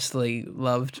 I absolutely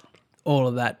loved all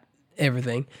of that,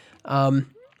 everything.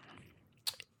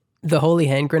 The Holy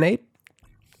Hand Grenade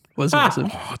was awesome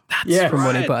yeah, from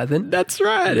Monty Python. That's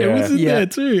right. It Yeah. was in Yeah. there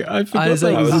too. I forgot I was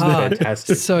that like, was in there.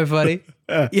 fantastic. so funny.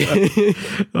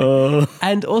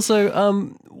 And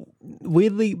also,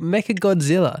 weirdly,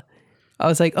 Mechagodzilla. I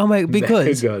was like, oh my,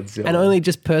 because, Mechagodzilla. and only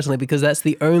just personally, because that's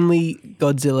the only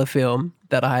Godzilla film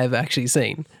that I have actually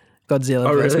seen. Godzilla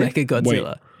vs. really? Wait,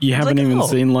 Wait, you haven't like, even oh,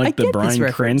 seen I like the get this Bryan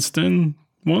reference. Cranston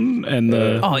one and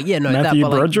the Oh yeah, no, Matthew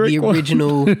that but like Broderick the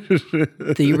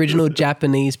one? original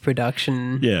Japanese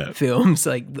production Yeah. films,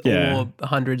 like Yeah. or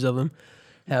hundreds of them.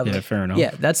 Yeah, fair enough.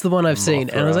 Yeah, that's the one I've seen,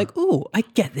 and I was Mothra. like, "Ooh, I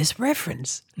get this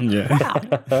reference. Yeah.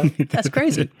 That's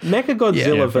crazy." Mechagodzilla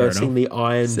Yeah, fair versing the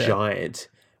Iron Giant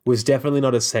was definitely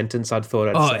not a sentence I'd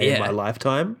thought I'd say in yeah. my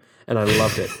lifetime, and I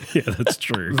loved it. Yeah, that's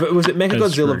true. Was it true.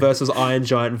 Mechagodzilla versus Iron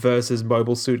Giant versus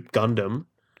Mobile Suit Gundam?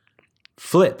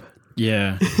 Flip.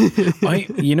 Yeah.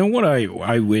 You know what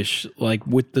I wish, like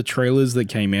with the trailers that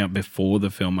came out before the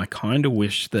film, I kind of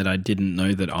wish that I didn't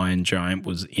know that Iron Giant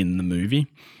was in the movie.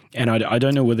 And I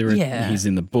don't know whether Yeah. he's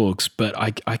in the books, but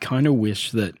I kind of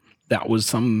wish that was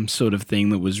some sort of thing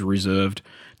that was reserved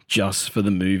just for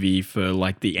the movie, for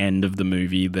like the end of the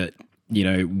movie, that, you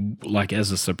know, like as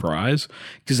a surprise.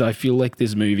 Because I feel like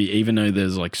this movie, even though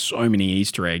there's like so many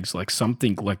Easter eggs, like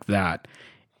something like that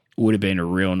would have been a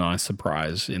real nice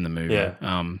surprise in the movie.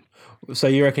 Yeah. So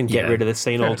you reckon get Yeah, rid of the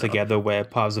scene fair altogether where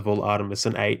Parzival, Artemis,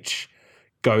 and H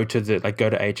go to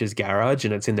H's garage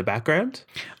and it's in the background?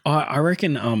 I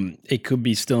reckon it could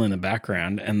be still in the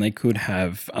background, and they could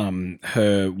have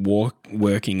her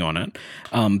working on it,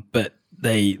 but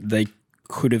they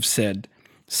could have said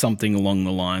something along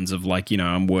the lines of like, you know,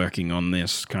 I'm working on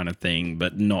this kind of thing,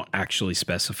 but not actually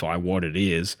specify what it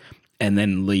is, and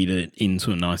then lead it into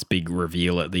a nice big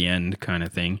reveal at the end kind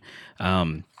of thing.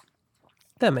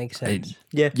 That makes sense.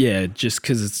 Yeah, just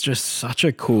because it's just such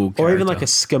a cool character. Or even like a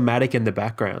schematic in the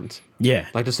background. yeah,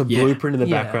 Like just a blueprint in the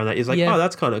Yeah. background that is like, Yeah. oh,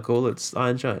 that's kind of cool. It's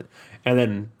Iron Giant. And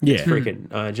then it's Yeah. freaking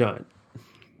Iron Giant.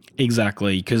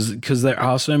 Exactly, because there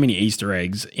are so many Easter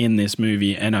eggs in this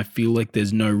movie, and I feel like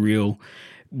there's no real,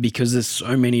 because there's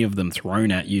so many of them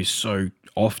thrown at you so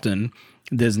often.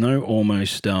 There's no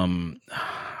almost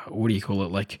what do you call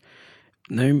it? Like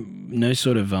no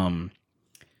sort of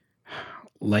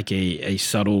like a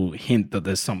subtle hint that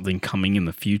there's something coming in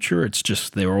the future. It's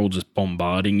just they're all just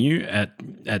bombarding you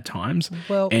at times.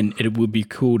 Well- and it would be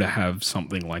cool to have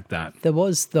something like that. There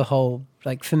was the whole,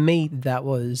 like for me, that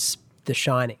was The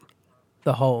Shining.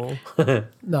 The whole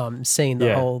seeing the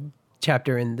Yeah. whole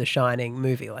chapter in The Shining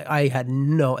movie. Like I had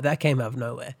that came out of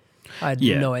nowhere. I had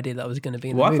Yeah. no idea that was going to be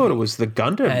in Well, the I movie. thought it was the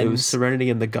Gundam. It And- was Serenity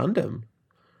and the Gundam.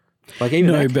 Like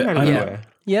even No, that came but out of I- nowhere.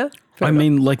 Yeah. fair I enough.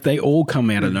 mean, like they all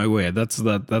come out of nowhere. That's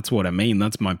what I mean.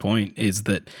 That's my point, is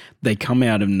that they come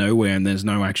out of nowhere and there's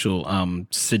no actual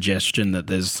suggestion that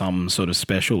there's some sort of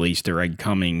special Easter egg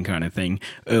coming kind of thing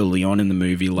early on in the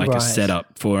movie, like a Right.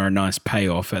 setup for a nice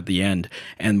payoff at the end.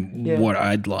 And what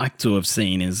I'd like to have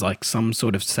seen is like some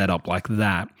sort of setup like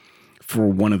that for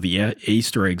one of the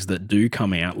Easter eggs that do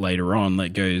come out later on, that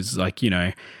goes like, you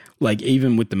know, like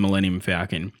even with the Millennium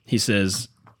Falcon, he says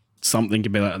something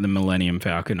about the Millennium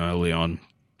Falcon early on.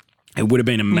 It would have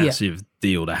been a massive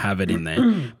deal to have it in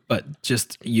there, but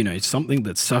just, you know, something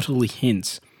that subtly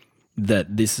hints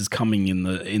that this is coming in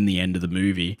the end of the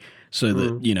movie, so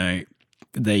that, you know,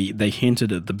 they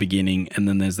hinted at the beginning, and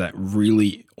then there's that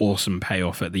really awesome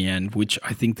payoff at the end, which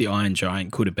I think the Iron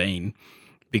Giant could have been,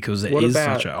 because it What is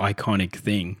about- such an iconic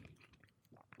thing.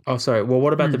 Oh, sorry. Well,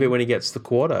 what about Hmm. the bit when he gets the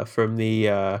quarter from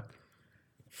the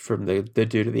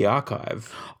dude at the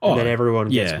archive, Oh, and then everyone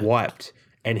gets yeah. wiped,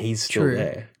 and he's still True.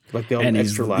 there, like the And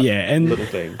extra life, and little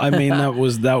thing. I mean, that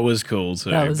was cool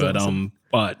too. That was but awesome.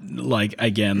 but like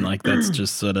again, like that's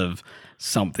just sort of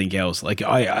something else. Like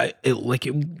I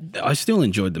still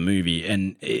enjoyed the movie,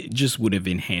 and it just would have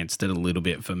enhanced it a little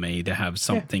bit for me to have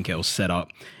something else set up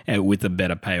with a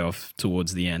better payoff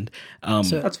towards the end.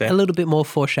 So That's fair. a little bit more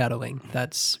foreshadowing.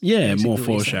 That's Yeah, basically more what you're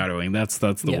saying. foreshadowing. That's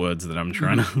the Yeah. words that I'm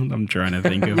trying to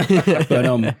think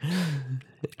of.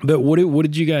 But what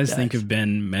did you guys think of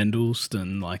Ben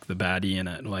Mendelsohn, like the baddie in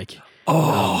it? Like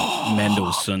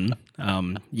Mendelsohn.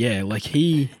 Like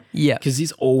Yeah. because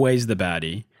he's always the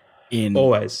baddie in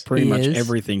Always. pretty He much is.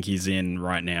 everything he's in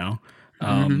right now.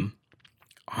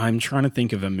 I'm trying to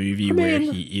think of a movie where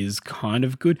he is kind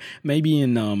of good. Maybe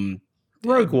in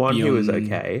Rogue One, he was Beyond-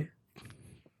 okay.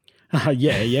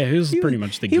 he was pretty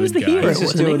much the he good was the guy. hero. He's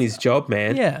just wasn't doing he? his job,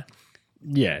 man. Yeah.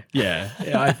 Yeah.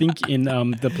 I think in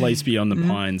The Place Beyond the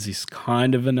Pines, he's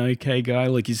kind of an okay guy.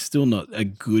 Like he's still not a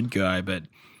good guy, but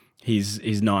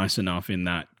he's nice enough in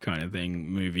that kind of thing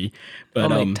movie.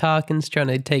 But I'm like Tarkin's trying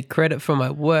to take credit for my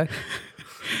work.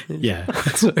 yeah.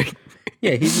 Sorry.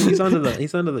 Yeah, he's under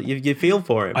the. You feel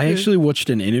for him. I actually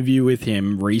watched an interview with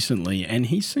him recently, and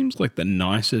he seems like the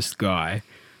nicest guy.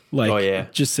 Like, Oh, yeah.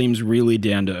 just seems really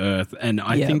down to earth, and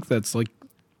I Yeah. think that's like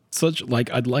such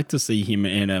like I'd like to see him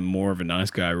in a more of a nice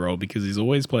guy role because he's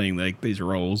always playing like these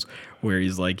roles where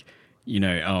he's like,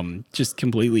 just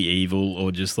completely evil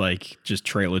or just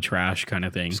trailer trash kind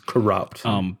of thing. Corrupt.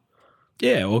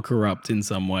 Yeah, or corrupt in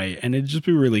some way, and it'd just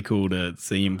be really cool to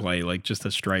see him play like just a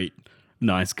straight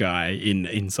nice guy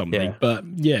in something. Yeah. But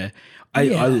yeah, I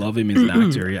love him as an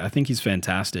actor. I think he's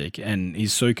fantastic, and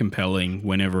he's so compelling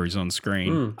whenever he's on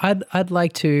screen. I'd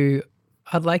like to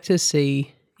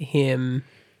see him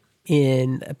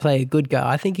play a good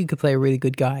guy. I think he could play a really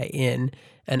good guy in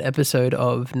an episode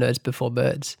of Nerds Before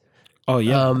Birds. Oh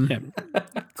yeah, yeah.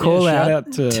 Call shout out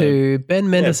out to Ben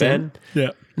Mendelsohn. Ben. yeah.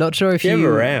 Not sure if Give you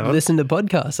him around. listen to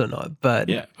podcasts or not, but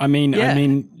Yeah, I mean, Yeah.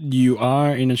 you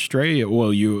are in Australia.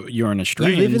 Well, you're an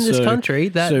Australian. live in this so- country,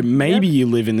 that- so maybe you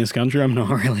live in this country. I'm not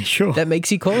really sure. that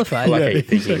makes you qualified. Like how you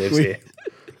think he lives here.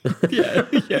 yeah,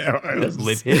 He doesn't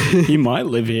live here. he might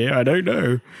live here. I don't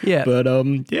know. Yeah. but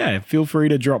yeah, feel free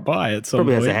to drop by at some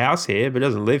Probably has point. a house here, but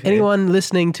doesn't live here. Anyone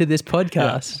listening to this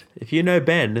podcast, If you know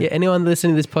Ben, anyone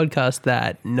listening to this podcast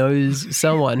that knows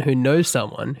someone who knows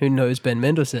Ben who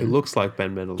Mendelsohn, looks like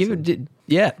Ben Mendelsohn, give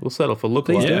it, we'll settle for look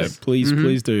Please like do. Yeah, this.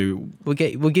 please do. we'll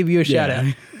give you a shout out.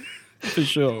 For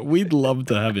sure. We'd love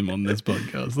to have him on this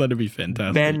podcast. That'd be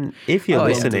fantastic. Ben, if you're Oh,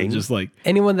 yeah. listening, Just like,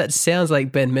 Anyone that sounds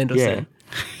like Ben yeah. Mendelsohn.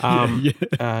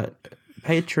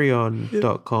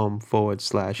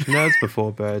 Patreon.com/nerds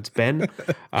before birds. Ben,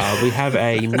 we have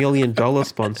a $1 million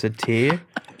sponsored tier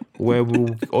where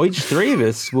each three of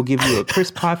us will give you a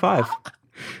crisp high five.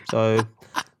 So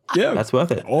yeah, that's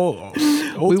worth it. all We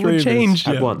three will of us. change.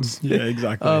 At once. Yeah,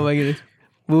 exactly. Oh my goodness.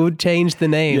 We'll change the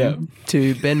name Yeah.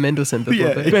 to Ben Mendelsohn before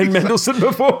Yeah. Birds. Ben Mendelsohn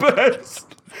before birds.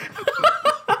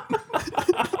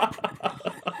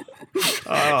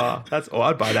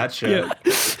 I'd buy that shirt.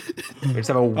 We just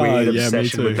have a weird yeah, me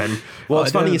obsession with too. Ben. Well,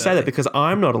 it's I don't funny know you say that. that because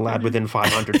I'm not allowed within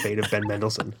 500 feet of Ben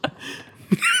Mendelsohn.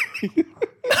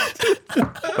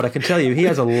 But I can tell you, he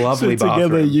has a So lovely together,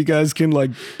 bathroom. you guys can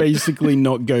like basically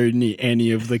not go near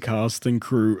any of the cast and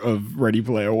crew of Ready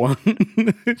Player One.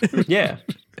 Yeah.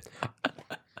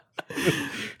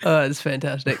 Oh, it's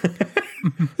fantastic.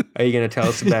 Are you going to tell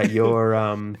us about your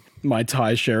My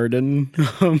Ty Sheridan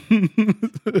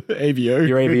AVO.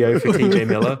 your AVO for TJ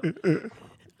Miller?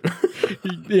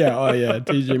 Yeah, oh yeah,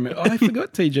 TJ Miller. Oh, I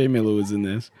forgot TJ Miller was in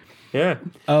this. Yeah.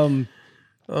 Oh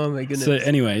my goodness. So,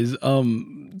 anyways,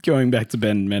 going back to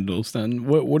Ben Mendelsohn,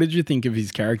 what did you think of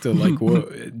his character? Like,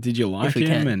 what did you like we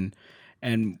him, can.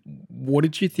 and what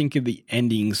did you think of the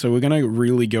ending? So, we're gonna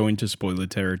really go into spoiler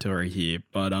territory here,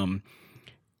 but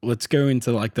let's go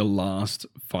into like the last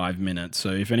 5 minutes.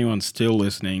 So, if anyone's still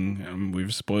listening,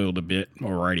 we've spoiled a bit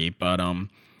already, but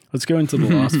let's go into the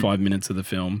last 5 minutes of the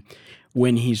film.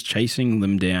 When he's chasing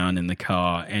them down in the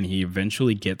car and he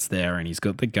eventually gets there and he's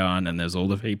got the gun and there's all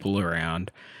the people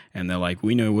around and they're like,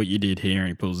 we know what you did here. And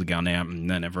he pulls the gun out and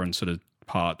then everyone sort of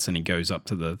parts and he goes up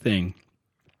to the thing.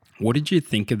 What did you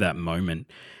think of that moment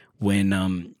when,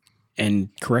 and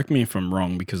correct me if I'm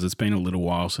wrong because it's been a little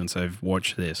while since I've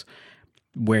watched this,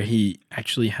 where he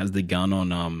actually has the gun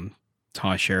on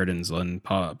Ty Sheridan's and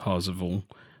Parzival's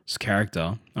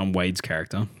character, on Wade's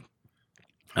character.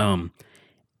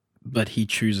 But he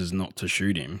chooses not to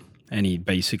shoot him and he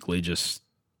basically just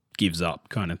gives up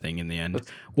kind of thing in the end.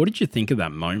 What did you think of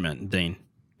that moment, Dean?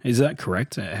 Is that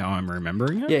correct how I'm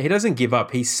remembering it? Yeah, he doesn't give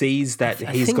up. He sees that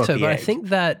I he's think got so, the but I egg. think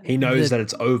that He knows that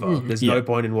it's over. There's Yeah. no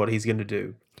point in what he's going to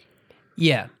do.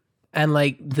 Yeah. And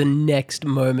like the next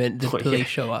moment the Oh, yeah. police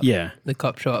show up. Yeah. The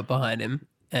cops show up behind him.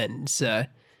 And so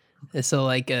it's all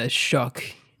like a shock.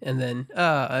 And then,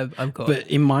 I'm caught. But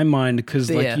in my mind,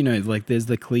 because like, Yeah. you know, like there's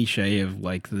the cliche of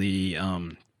like the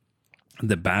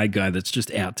bad guy that's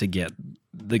just out to get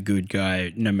the good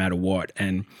guy no matter what.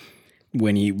 And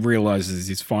when he realizes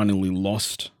he's finally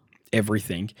lost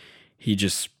everything, he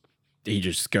just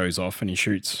goes off and he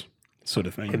shoots sort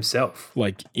of thing. himself.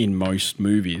 Like in most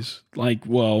movies. Like,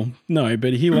 well, no,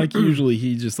 but he like usually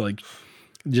he just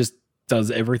does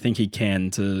everything he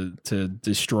can to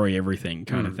destroy everything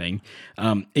kind of thing.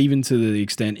 Even to the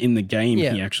extent in the game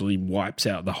he actually wipes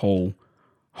out the whole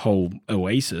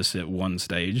oasis at one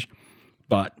stage.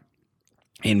 But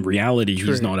in reality,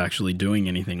 he's not actually doing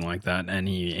anything like that, and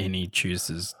he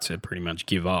chooses to pretty much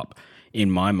give up. In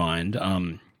my mind,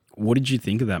 what did you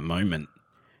think of that moment?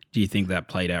 Do you think that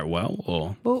played out well,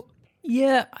 or? Well,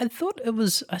 yeah, I saw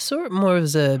it more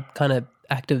as a kind of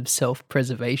act of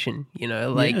self-preservation,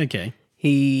 like Yeah, okay.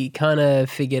 he kind of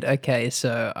figured, okay,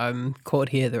 so I'm caught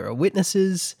here, there are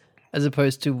witnesses, as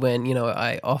opposed to when,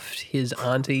 I offed his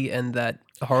auntie and that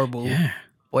horrible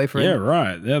boyfriend. Yeah,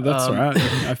 right. Yeah, that's right.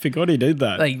 I forgot he did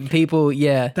that. Like people,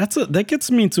 That gets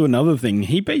me into another thing.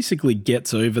 He basically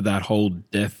gets over that whole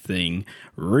death thing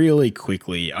really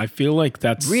quickly. I feel like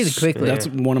that's really quickly. That's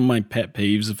one of my pet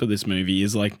peeves for this movie.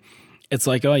 Is like, it's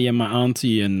like, oh yeah, my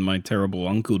auntie and my terrible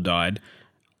uncle died,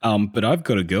 but I've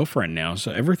got a girlfriend now,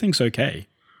 so everything's okay.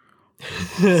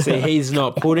 See, he's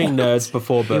not putting nerds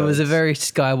before birds. It was a very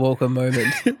Skywalker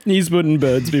moment. He's putting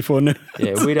birds before nerds.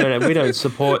 Yeah, we don't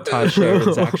support Ty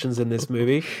Sheridan's actions in this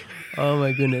movie. Oh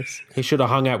my goodness. He should have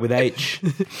hung out with H.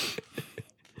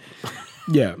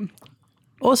 Yeah.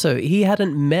 Also, he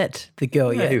hadn't met the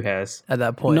girl Yeah, yet who has? at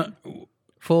that point. No,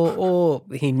 For all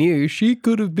he knew, she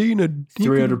could have been a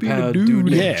 300-pound dude.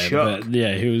 yeah, Chuck. but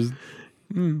yeah, he was.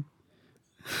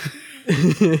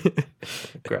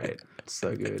 Great.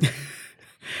 So good.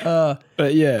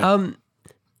 But yeah,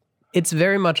 It's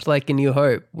very much like A New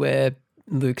Hope, where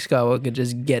Luke Skywalker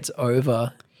just gets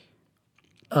over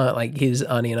like his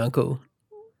auntie and uncle.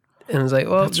 And it's like,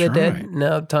 well, That's they're right. dead.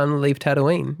 Now time to leave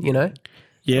Tatooine,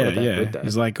 yeah, that yeah. good, though.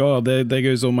 He's like, oh, there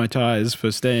goes all my ties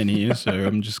for staying here, so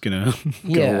I'm just gonna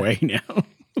Yeah. go away now.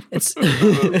 It's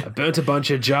I burnt a bunch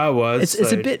of Jawas.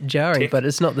 it's a bit jarring, but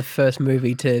it's not the first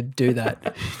movie to do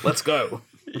that. Let's go.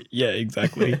 Yeah,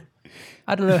 exactly.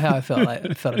 I don't know how I felt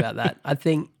about that. I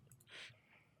think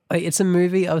like, it's a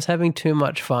movie. I was having too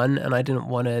much fun, and I didn't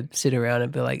want to sit around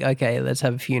and be like, okay, let's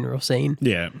have a funeral scene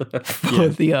Yeah, for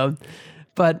the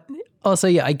But also,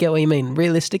 yeah, I get what you mean.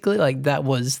 Realistically, like that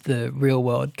was the real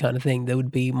world kind of thing. There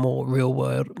would be more real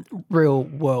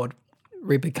world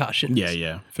repercussions.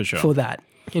 yeah, for sure. For that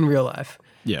in real life.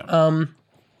 Yeah,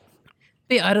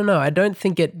 Yeah, I don't know. I don't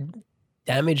think it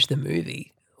damaged the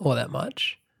movie all that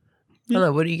much. I don't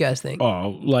know. What do you guys think?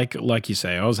 oh, like you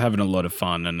say, I was having a lot of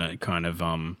fun, and it kind of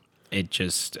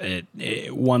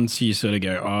it once you sort of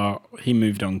go, oh, he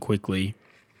moved on quickly.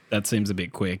 That seems a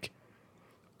bit quick.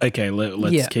 Okay,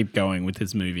 let's keep going with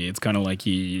this movie. It's kind of like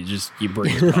you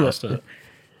breeze past it.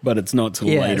 But it's not till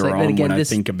Yeah, it's later like, then on again, when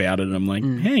this- I think about it, I'm like,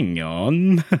 hang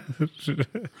on.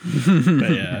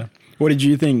 But yeah. What did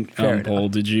you think, Fair Paul?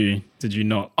 Did you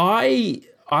not? I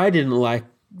didn't like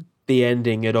the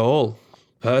ending at all,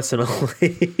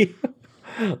 personally.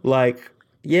 Like,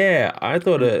 yeah, I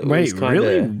thought it was Wait, kind of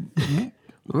really?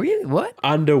 Really? What?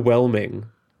 underwhelming.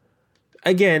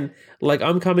 Again, like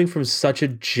I'm coming from such a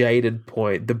jaded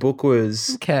point. The book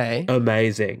was Okay.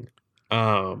 amazing.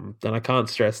 And I can't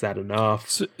stress that enough.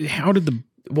 So how did the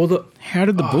Well, book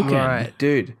end? Right.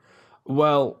 dude.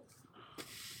 Well,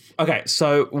 okay.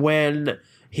 So when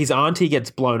his auntie gets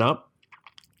blown up,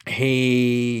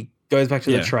 he goes back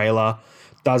to Yeah. the trailer,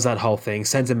 does that whole thing,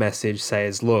 sends a message,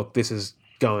 says, "Look, this is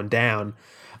going down."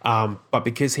 But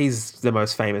because he's the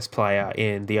most famous player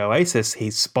in the Oasis,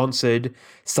 he's sponsored,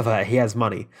 stuff like that. He has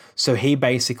money. So he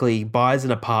basically buys an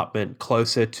apartment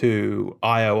closer to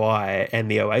IOI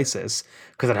and the Oasis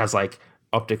because it has like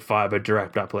optic fiber,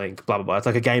 direct uplink, blah, blah, blah. It's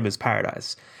like a gamer's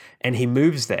paradise. And he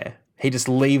moves there. He just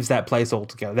leaves that place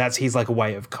altogether. That's his like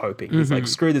way of coping. He's like,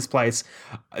 screw this place.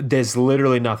 There's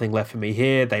literally nothing left for me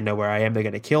here. They know where I am. They're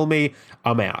going to kill me.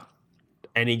 I'm out.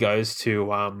 And he goes to,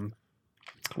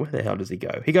 where the hell does he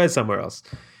go? He goes somewhere else.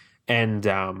 And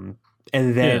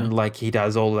then like he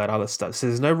does all that other stuff. So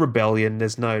there's no rebellion.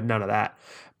 There's none of that.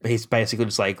 He's basically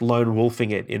just like lone wolfing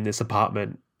it in this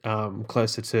apartment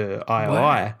closer to IOI.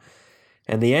 Wow.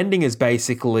 And the ending is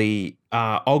basically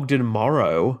Ogden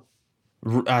Morrow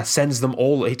sends them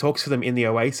all. He talks to them in the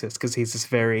Oasis because he's this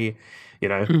very,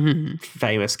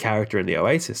 famous character in the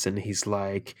Oasis. And he's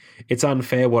like, it's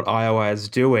unfair what IOI is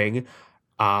doing.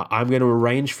 I'm going to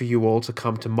arrange for you all to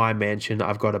come to my mansion.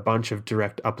 I've got a bunch of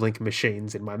direct uplink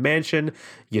machines in my mansion.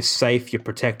 You're safe. You're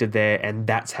protected there. And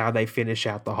that's how they finish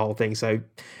out the whole thing. So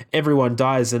everyone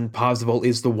dies and Parzival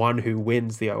is the one who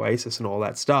wins the Oasis and all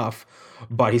that stuff.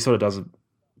 But he sort of does it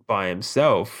by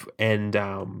himself. And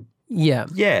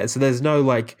Yeah. so there's no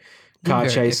like car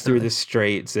Very chase through differently. the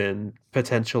streets and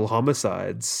potential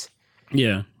homicides.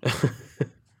 Yeah.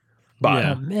 But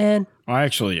Yeah. Oh, man. I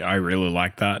really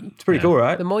like that. it's pretty cool,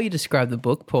 right? The more you describe the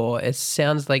book, Paul, it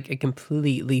sounds like a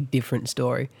completely different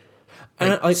story.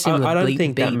 And I similar don't beat-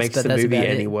 think that beats, makes but the that's movie about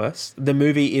any it. worse. The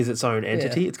movie is its own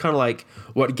entity. Yeah. It's kind of like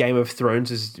what Game of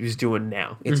Thrones is doing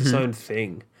now. It's its own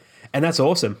thing. And that's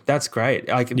awesome. That's great.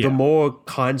 Like Yeah. the more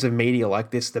kinds of media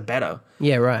like this, the better.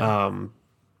 Yeah, right.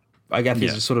 I guess Yeah.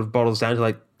 it just sort of bottles down to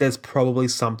like there's probably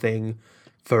something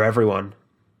for everyone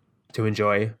to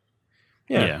enjoy.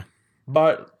 Yeah. Yeah.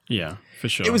 But Yeah, for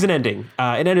sure. it was an ending.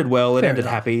 It ended well. It Fair ended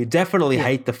enough. happy. Definitely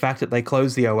hate the fact that they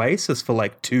closed the Oasis for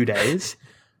like 2 days.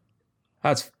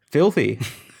 That's filthy.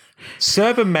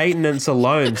 Server maintenance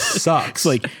alone sucks.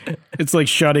 it's like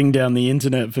shutting down the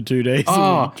internet for 2 days.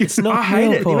 oh, not I hate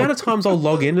real, it. The Paul. amount of times I'll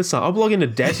log into something. I'll log into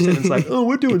Destiny and it's like, oh,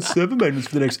 we're doing server maintenance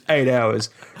for the next 8 hours.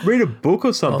 Read a book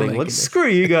or something. my Like, goodness. screw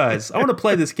you guys. I want to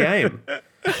play this game.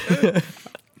 I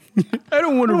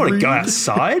don't want I to want to read. go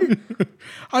outside.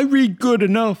 I read good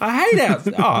enough. I hate out.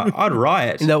 Oh, I'd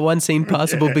riot. In that one scene,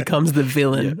 Parsible becomes the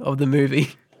villain of the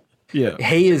movie. Yeah.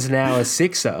 He is now a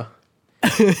Sixer.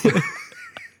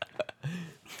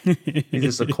 He's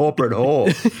just a corporate whore.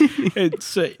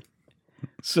 It's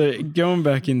so going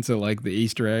back into like the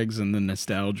Easter eggs and the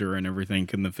nostalgia and everything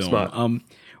in the film. Smart.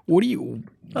 What do you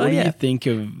yeah. think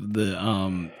of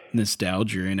the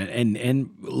nostalgia in it and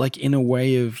like in a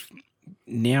way of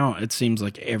now it seems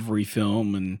like every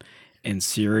film and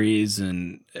series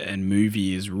and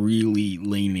movie is really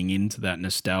leaning into that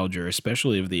nostalgia,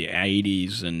 especially of the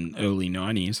 80s and early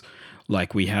 90s.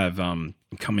 Like we have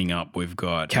coming up, we've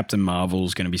got Captain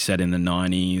Marvel's going to be set in the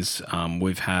 90s.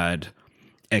 We've had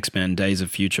X-Men Days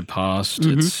of Future Past.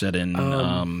 It's set in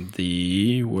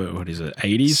the, what is it,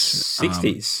 80s?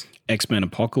 60s. X-Men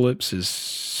Apocalypse is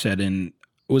set in,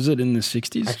 was it in the I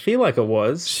 60s? feel like it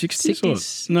was. 60s?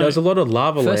 60s. No, There's a lot of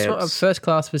lava lamps. First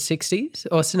class was 60s.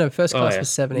 Or no, first class yeah. was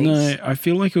 70s. no, I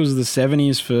feel like it was the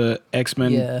 70s for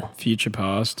X-Men Yeah. Future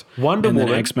Past. Wonder and then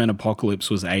Woman. X-Men Apocalypse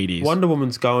was 80s. Wonder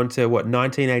Woman's going to, what,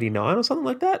 1989 or something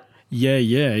like that?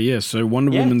 Yeah. So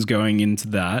Wonder Yeah. Woman's going into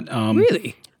that.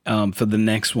 Really? For the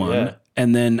next one. Yeah.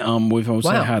 And then we've also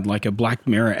Wow. had like a Black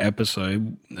Mirror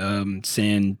episode,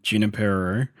 San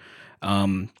Junipero.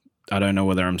 I don't know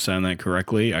whether I'm saying that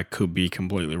correctly. I could be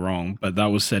completely wrong, but that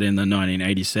was set in the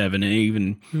 1987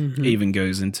 and even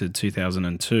goes into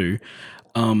 2002.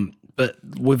 But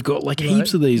we've got like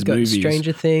heaps of these You've got movies.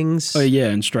 Stranger Things. Oh yeah,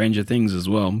 and Stranger Things as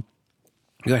well.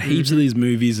 We've got heaps of these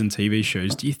movies and TV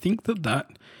shows. Do you think that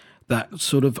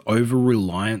sort of over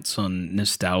reliance on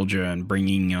nostalgia and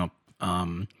bringing up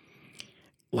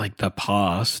like the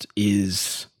past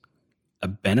is a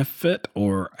benefit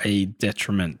or a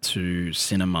detriment to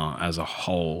cinema as a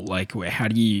whole? Like, how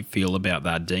do you feel about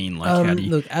that, Dean? Like, how do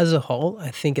you? Look, as a whole, I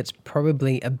think it's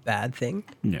probably a bad thing.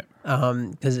 Yeah,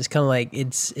 Because it's kind of like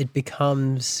it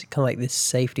becomes kind of like this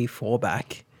safety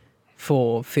fallback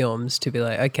for films to be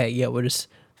like, okay, yeah, we'll just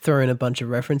throw in a bunch of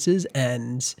references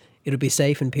and it'll be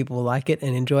safe and people will like it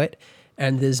and enjoy it,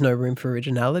 and there's no room for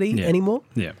originality anymore,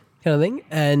 yeah, kind of thing.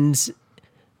 And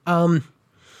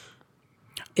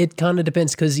it kind of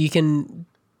depends because you can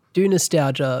do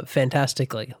nostalgia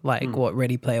fantastically, like what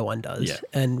Ready Player One does. Yeah.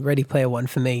 And Ready Player One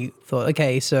for me thought,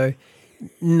 okay, so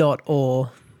not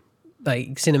all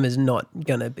like cinema's not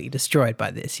gonna be destroyed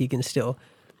by this. You can still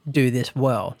do this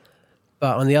well.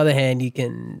 But on the other hand, you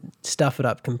can stuff it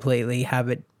up completely, have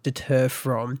it deter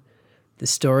from the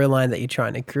storyline that you're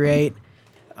trying to create.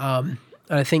 And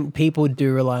I think people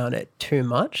do rely on it too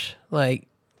much. Like,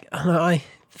 I don't know,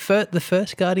 the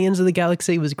first Guardians of the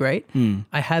Galaxy was great.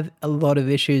 I have a lot of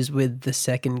issues with the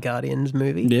second Guardians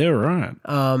movie. yeah, right.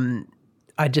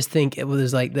 I just think it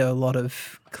was like there were a lot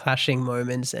of clashing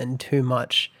moments and too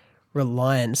much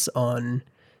reliance on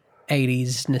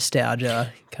 80s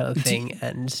nostalgia kind of thing,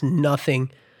 and nothing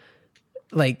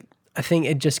like, I think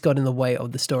it just got in the way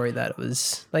of the story that it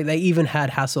was like they even had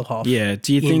Hasselhoff. Yeah.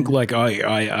 Do you think like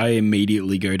I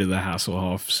immediately go to the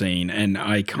Hasselhoff scene and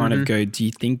I kind of go, do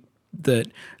you think that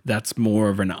that's more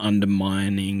of an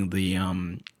undermining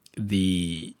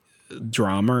the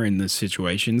drama in the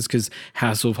situations? Because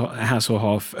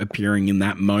Hasselhoff appearing in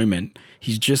that moment,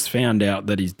 he's just found out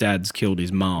that his dad's killed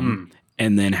his mum,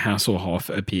 and then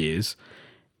Hasselhoff appears,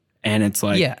 and it's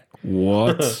like, Yeah.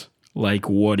 what? Like,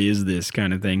 what is this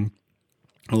kind of thing?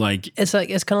 Like, It's kind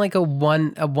of like a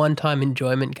one-time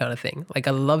enjoyment kind of thing. Like,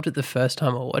 I loved it the first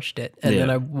time I watched it, and then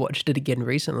Yeah. I watched it again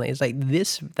recently. It's like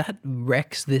that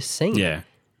wrecks this scene. yeah,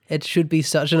 It should be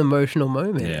such an emotional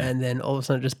moment, Yeah. and then all of a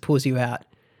sudden it just pulls you out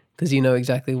because you know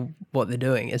exactly what they're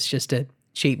doing. It's just a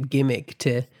cheap gimmick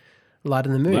to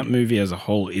lighten the mood. that movie as a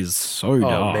whole is so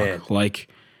dark. man. Like,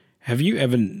 have you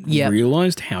ever Yep.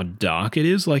 realized how dark it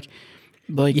is? Like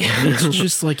it's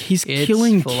just like he's It's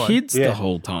killing full on. kids the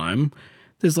whole time.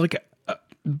 There's like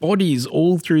bodies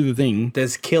all through the thing.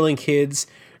 There's killing kids.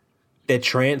 They're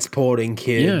transporting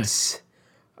kids.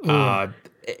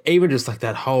 Even just like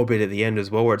that whole bit at the end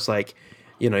as well, where it's like,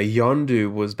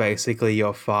 Yondu was basically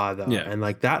your father. Yeah. And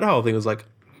like that whole thing was like,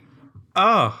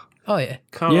 oh, Oh yeah.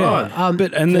 come on.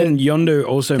 Then Yondo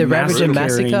also the Ravager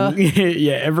massacring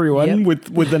everyone Yep.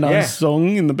 with a nice Yeah.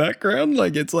 song in the background.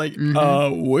 Like it's like,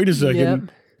 wait a second,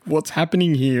 Yep. what's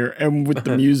happening here? And with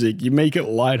the music, you make it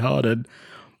lighthearted,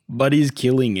 but he's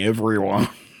killing everyone.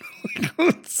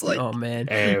 It's like Oh man.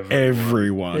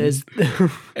 everyone. There's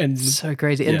And so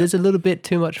crazy. And Yeah. there's a little bit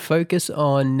too much focus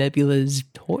on Nebula's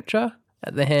torture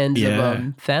at the hands Yeah. of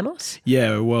Thanos.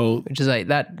 yeah, well, Which is like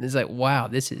that is like, wow,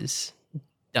 this is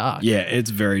dark. yeah, it's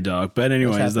very dark. But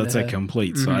anyways, happened that's to a her?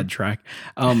 complete sidetrack.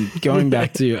 Going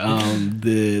back to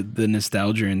the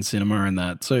nostalgia in cinema and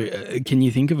that. So, can you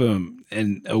think of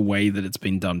a way that it's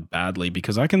been done badly?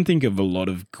 Because I can think of a lot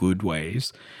of good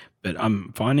ways, but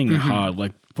I'm finding it hard.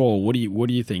 Like Paul, what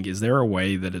do you think? Is there a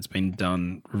way that it's been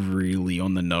done really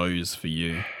on the nose for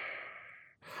you?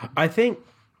 I think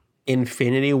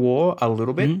Infinity War a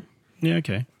little bit. Yeah,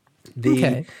 okay.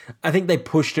 Okay. I think they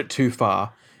pushed it too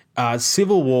far.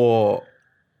 Civil War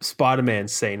Spider-Man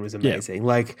scene was amazing.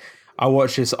 Like, I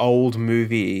watched this old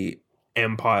movie,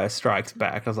 Empire Strikes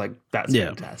Back. I was like, that's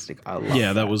fantastic. I love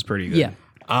Yeah, that was pretty good. Yeah.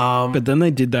 But then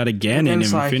they did that again in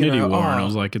it's like, Infinity War, and I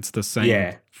was like, it's the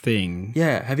same thing.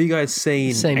 Yeah, have you guys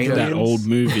seen Same Aliens? That old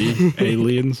movie,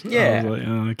 Aliens. Yeah. I was like,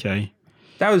 oh, okay.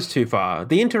 That was too far.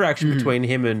 The interaction between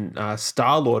him and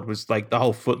Star-Lord was like, the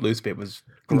whole Footloose bit was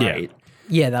great.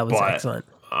 Yeah, that was But- excellent.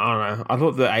 I don't know. I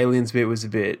thought the Aliens bit was a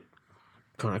bit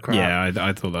kind of crap. Yeah,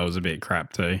 I thought that was a bit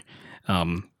crap too.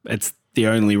 It's the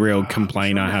only real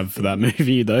complaint I have for that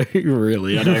movie, though.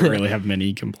 Really, I don't really have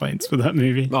many complaints for that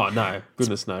movie. Oh, no.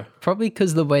 Goodness, no. Probably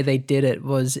because the way they did it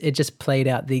was it just played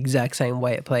out the exact same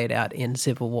way it played out in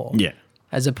Civil War. Yeah,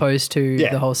 As opposed to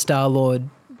Yeah. the whole Star-Lord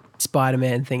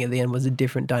Spider-Man thing at the end was a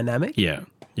different dynamic. yeah,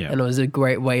 And it was a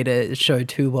great way to show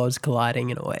two worlds colliding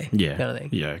in a way. yeah, Kind of thing.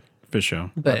 yeah, for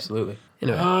sure. But Absolutely.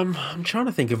 anyway. I'm trying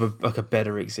to think of a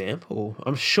better example.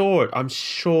 I'm sure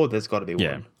there's got to be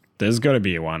Yeah, one. there's got to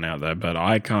be one out there, but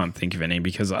I can't think of any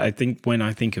because I think when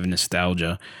I think of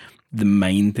nostalgia, the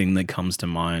main thing that comes to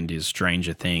mind is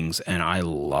Stranger Things, and I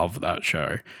love that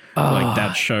show. Like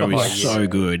that show is so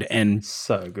good, and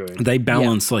So good. they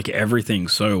balance like everything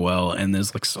so well, and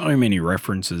there's like so many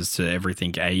references to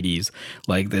everything 80s.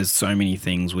 Like there's so many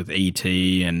things with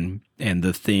E.T. and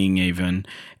The Thing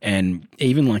and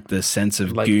even like the sense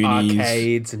of Like Goonies.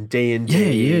 arcades and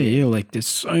D&D. Yeah. Like there's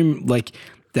so like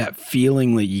that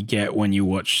feeling that you get when you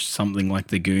watch something like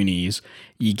The Goonies.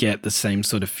 You get the same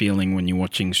sort of feeling when you're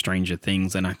watching Stranger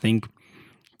Things, and I think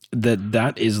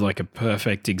that is like a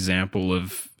perfect example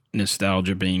of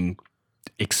nostalgia being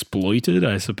exploited,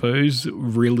 I suppose,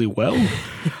 really well.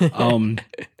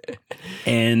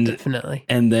 And definitely.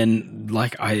 and then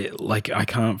I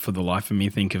can't for the life of me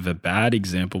think of a bad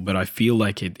example, but I feel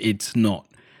like it's not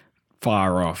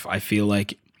far off. I feel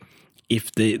like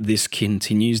if this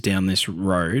continues down this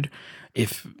road,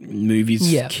 if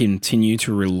movies continue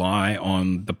to rely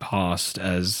on the past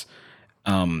as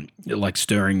like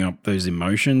stirring up those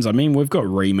emotions. I mean, we've got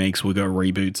remakes, we've got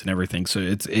reboots and everything, so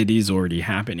it is already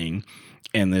happening.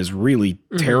 And there's really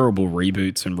terrible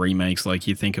reboots and remakes. Like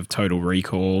you think of Total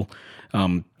Recall,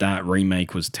 that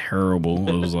remake was terrible.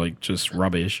 It was like just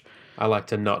rubbish. I like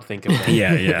to not think of that.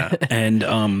 Yeah.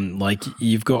 And like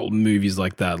you've got movies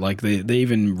like that. Like they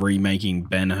even remaking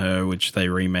Ben-Hur, which they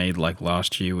remade like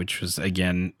last year, which was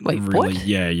again really what?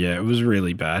 yeah, it was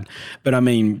really bad. But I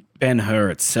mean, Ben-Hur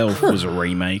itself was a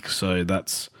remake, so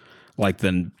that's like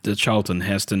the Charlton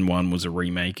Heston one was a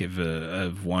remake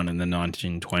of one in the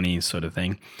 1920s sort of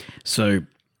thing. So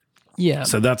Yeah.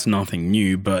 so that's nothing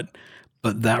new, but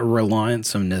that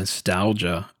reliance on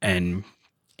nostalgia and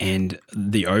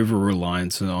the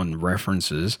over-reliance on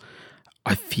references,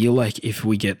 I feel like if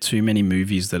we get too many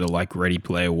movies that are like Ready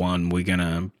Player One, we're going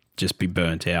to just be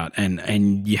burnt out.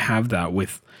 And you have that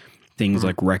with things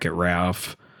like Wreck-It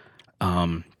Ralph.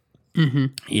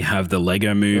 You have the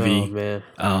Lego movie.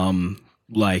 Oh, man.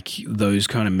 Like those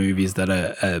kind of movies that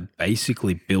are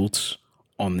basically built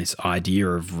on this idea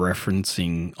of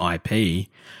referencing IP.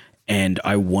 And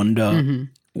I wonder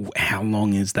how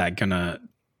long is that going to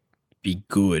be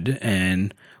good,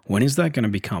 and when is that going to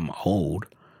become old?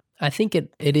 I think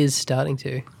it is starting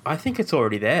to. I think it's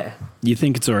already there. You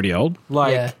think it's already old?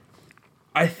 Like, Yeah.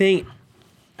 I think,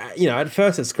 at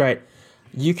first it's great.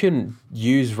 you can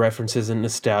use references and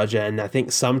nostalgia, and I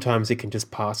think sometimes it can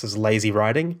just pass as lazy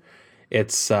writing.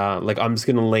 It's like I'm just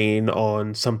going to lean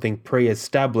on something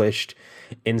pre-established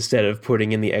instead of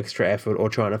putting in the extra effort or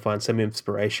trying to find some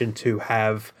inspiration to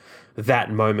have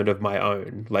that moment of my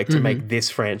own, like to make this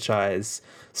franchise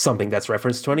something that's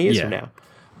referenced 20 years from now.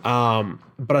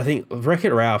 But I think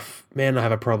Wreck-It Ralph, man, I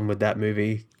have a problem with that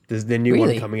movie. There's the new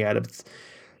one coming out. It's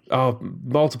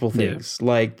multiple things.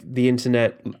 Like the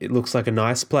internet, it looks like a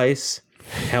nice place.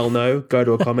 Hell no, go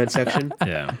to a comment section.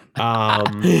 Yeah.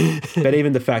 But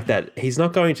even the fact that he's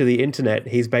not going to the internet,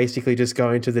 he's basically just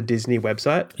going to the Disney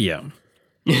website. Yeah.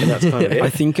 And that's kind of it. I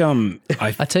think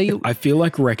I tell you, I feel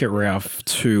like Wreck-It Ralph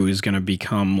 2 is going to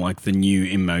become like the new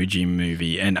Emoji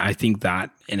Movie, and I think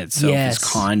that in itself is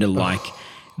kind of like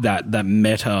that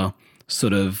meta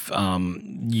sort of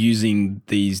using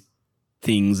these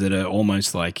things that are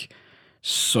almost like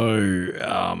so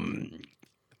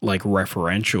like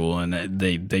referential, and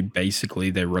they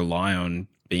basically they rely on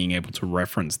being able to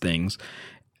reference things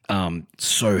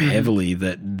so heavily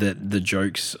that the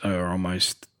jokes are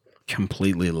almost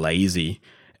completely lazy,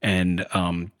 and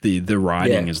the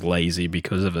writing is lazy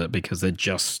because of it, because they're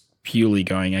just purely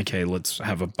going, okay, let's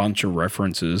have a bunch of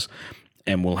references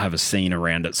and we'll have a scene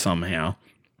around it somehow,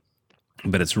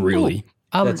 but it's really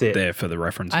that's it. there for the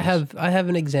references. I have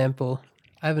an example.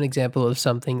 I have an example of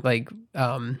something like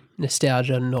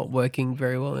nostalgia not working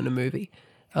very well in a movie.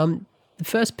 The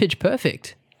first Pitch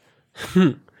Perfect.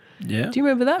 Yeah. Do you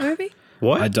remember that movie?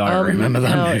 What? I don't remember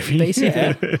that movie.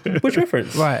 Basically, Which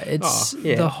reference? right. It's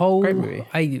the whole. Great movie.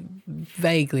 I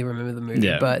vaguely remember the movie,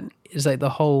 Yeah. but it's like the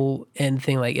whole end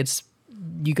thing. Like it's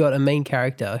you got a main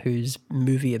character who's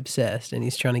movie obsessed, and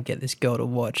he's trying to get this girl to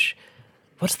watch.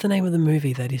 What's the name of the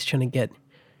movie that he's trying to get?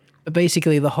 But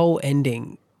basically, the whole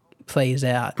ending plays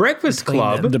out. Breakfast between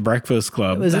Club. them. The Breakfast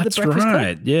Club. Was it The That's Breakfast Club?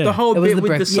 right. Yeah. The whole It was bit the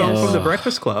with the song Yes. from the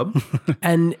Breakfast Club.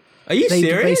 And Are you they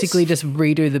serious? basically just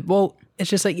redo the. Well, it's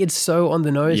just like it's so on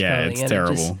the nose. Yeah, kind of it's thing,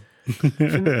 terrible.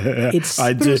 It's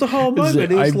I But it was a whole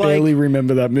moment. It I was like- barely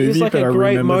remember that movie, It was like but a I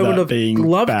great remember moment that of being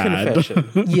love bad.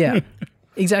 confession. yeah,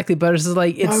 exactly. But it's just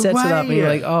like it No sets it up, and you're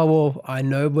way. like, oh well, I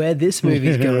know where this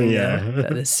movie's going. Yeah. Now.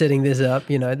 They're setting this up.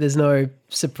 You know, there's no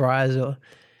surprise or.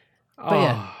 But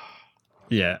yeah,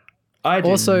 Yeah. I do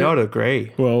Also- not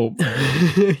agree. Well,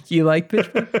 you like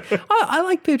Pitch Perfect? I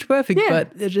like Pitch Perfect, Yeah,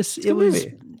 but it just a it was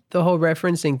movie. the whole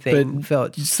referencing thing But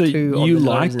felt so too on you the nose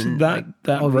liked and, that like,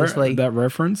 that obviously. that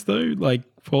reference though, like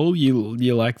Paul, you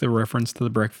like the reference to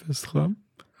the Breakfast Club?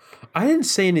 I didn't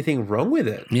see anything wrong with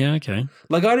it. Yeah. Okay.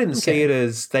 Like, I didn't see it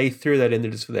as they threw that in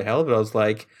there just for the hell of it. I was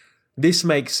like, this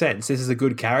makes sense. This is a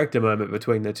good character moment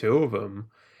between the two of them.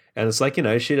 And it's like, you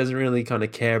know, she doesn't really kind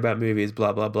of care about movies,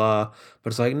 blah, blah, blah. But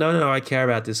it's like, no, I care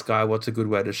about this guy. What's a good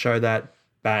way to show that?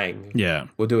 Bang. Yeah.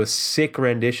 We'll do a sick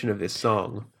rendition of this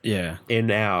song Yeah. in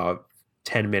our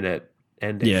 10-minute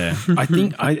ending. Yeah. I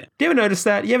think I. Do you ever notice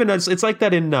that? You ever notice? It's like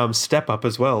that in Step Up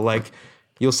as well. Like,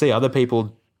 you'll see other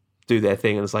people do their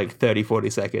thing and it's like 30, 40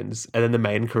 seconds. And then the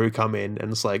main crew come in and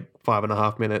it's like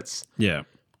 5.5 minutes. Yeah.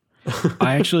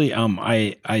 I actually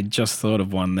I just thought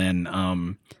of one then,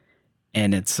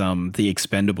 and it's the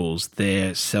Expendables.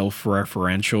 They're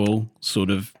self-referential sort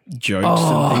of jokes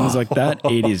and things like that.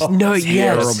 It is No, terrible.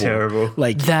 yes. That's terrible.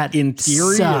 Like That in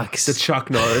theory, sucks. The Chuck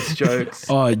Norris jokes.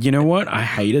 oh, you know what? I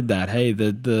hated that. Hey,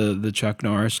 the Chuck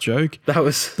Norris joke. That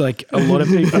was Like a lot of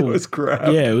people, that was crap.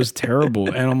 yeah, it was terrible.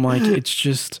 And I'm like, it's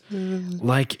just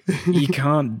like you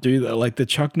can't do that. Like the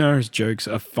Chuck Norris jokes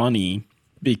are funny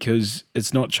because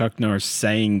it's not Chuck Norris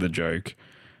saying the joke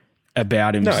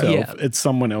about himself. Yeah. It's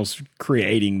someone else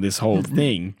creating this whole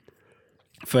thing.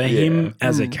 For him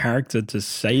as a character to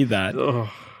say that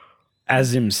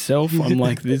as himself, I'm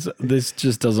like, this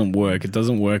just doesn't work. It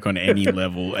doesn't work on any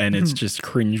level, and it's just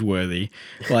cringeworthy.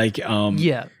 Like,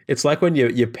 Yeah. It's like when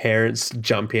your parents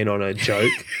jump in on a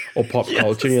joke or pop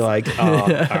culture and you're like, oh, all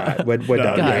right, we're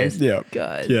done. Guys. Yeah. yeah,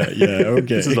 God. yeah, okay.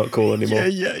 This is not cool anymore.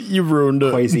 Yeah, you ruined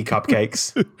it. Quasi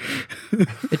cupcakes.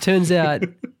 It turns out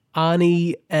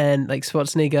Arnie and like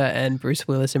Schwarzenegger and Bruce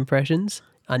Willis impressions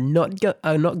are not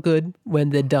good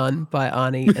when they're done by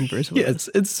Arnie and Bruce Yeah, Willis.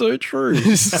 it's so true.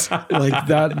 Like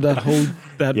that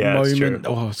whole Yeah, it's moment.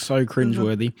 true. Oh, so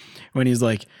cringeworthy when he's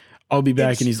like, "I'll be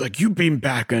back," and he's like, "You've been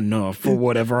back enough," or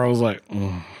whatever. I was like,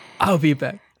 oh. I'll be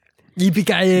back.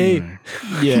 Yippee-ki-yay.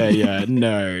 yeah,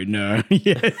 no,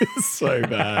 yeah, it's so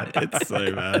bad. It's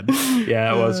so bad.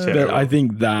 Yeah, it was But terrible. I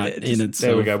think that in itself,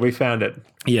 There we go. We found it.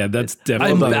 yeah, that's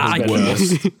definitely back. the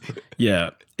worst. Yeah,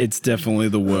 it's definitely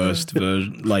the worst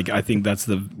version. Like, I think that's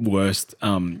the worst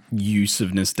use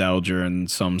of nostalgia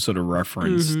and some sort of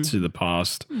reference to the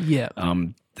past. Yeah.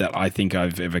 that I think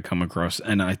I've ever come across.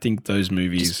 And I think those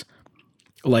movies,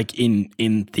 like in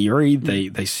theory,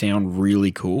 they sound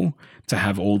really cool to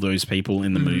have all those people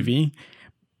in the movie.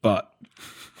 But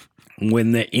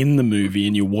when they're in the movie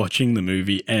and you're watching the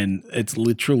movie and it's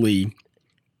literally,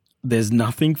 there's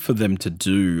nothing for them to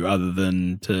do other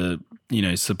than to,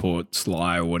 support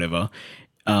Sly or whatever.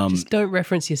 Just don't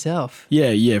reference yourself.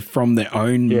 Yeah, from their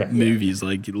own movies,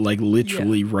 like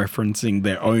literally referencing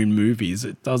their own movies.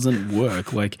 It doesn't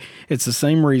work. Like, it's the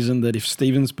same reason that if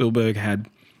Steven Spielberg had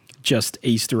just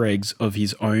Easter eggs of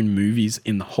his own movies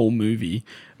in the whole movie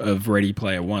of Ready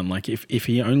Player One, like if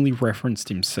he only referenced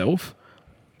himself,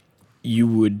 you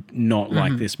would not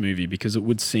like this movie because it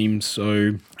would seem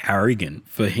so arrogant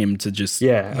for him to just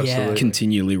absolutely.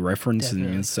 continually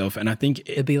referencing himself. And I think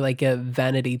It'd be like a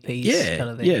vanity piece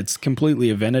kind of thing. Yeah, it's completely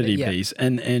a vanity piece.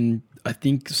 And I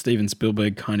think Steven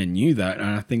Spielberg kind of knew that. And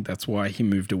I think that's why he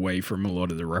moved away from a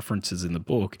lot of the references in the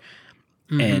book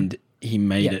and he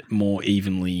made it more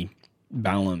evenly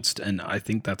balanced. And I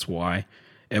think that's why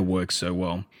it works so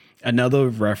well. Another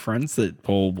reference that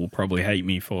Paul will probably hate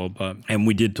me for, and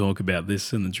we did talk about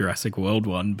this in the Jurassic World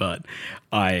one, but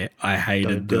I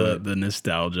hated the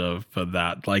nostalgia for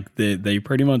that. Like they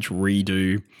pretty much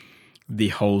redo the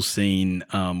whole scene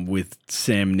with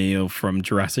Sam Neill from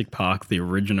Jurassic Park, the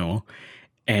original,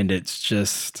 and it's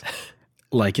just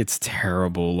like it's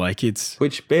terrible. Like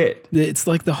which bit? It's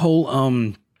like the whole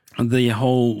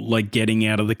like getting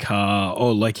out of the car,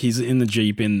 or like he's in the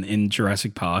Jeep in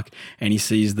Jurassic Park and he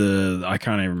sees I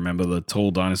can't even remember the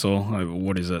tall dinosaur.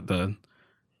 What is it? Are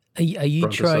you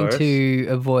trying to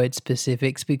avoid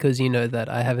specifics because you know that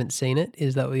I haven't seen it?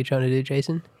 Is that what you're trying to do,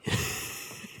 Jason?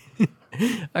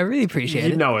 I really appreciate it.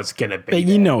 You know it's going to be there.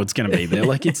 You know it's going to be there.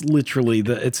 Like it's literally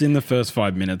it's in the first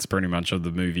 5 minutes pretty much of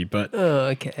the movie, but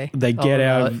okay. They get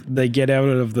out of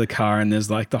the car and there's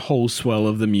like the whole swell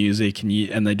of the music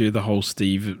and they do the whole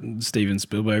Steven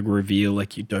Spielberg reveal,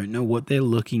 like you don't know what they're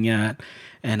looking at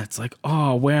and it's like,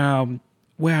 oh wow,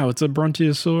 it's a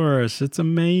Brontosaurus. It's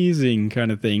amazing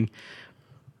kind of thing.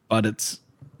 But it's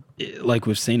like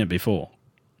we've seen it before.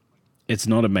 It's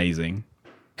not amazing.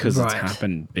 Because it's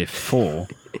happened before.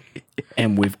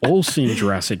 And we've all seen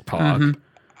Jurassic Park.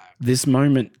 This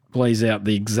moment plays out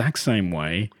the exact same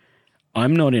way.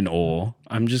 I'm not in awe.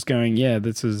 I'm just going,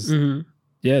 this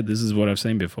is what I've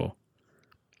seen before.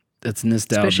 It's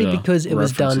nostalgia. Especially because it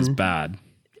was done bad.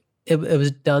 It was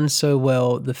done so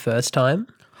well the first time.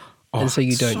 And so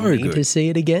you don't need to see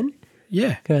it again.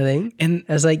 Yeah. Kind of thing. And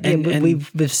I was like,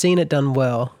 we've seen it done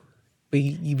well.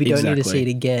 We don't need to see it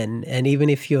again. And even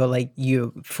if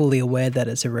you're fully aware that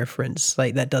it's a reference,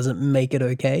 like that doesn't make it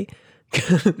okay.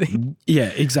 Yeah,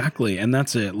 exactly. And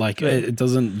that's it. Like it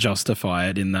doesn't justify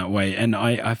it in that way. And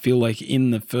I feel like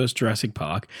in the first Jurassic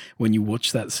Park, when you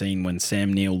watch that scene when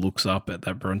Sam Neill looks up at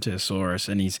that Brontosaurus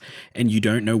and you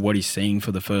don't know what he's seeing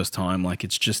for the first time, like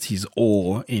it's just his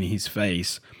awe in his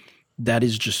face. That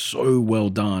is just so well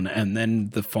done. And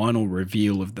then the final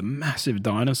reveal of the massive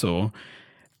dinosaur,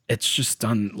 it's just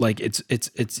done like it's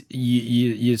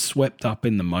you're swept up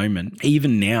in the moment.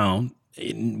 Even now,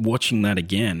 in watching that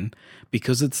again,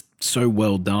 because it's so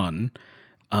well done,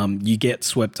 you get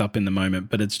swept up in the moment.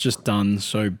 But it's just done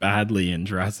so badly in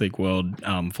Jurassic World,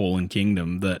 Fallen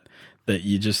Kingdom that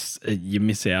you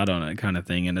miss out on it, kind of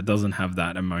thing, and it doesn't have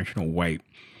that emotional weight.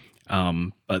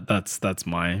 But that's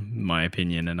my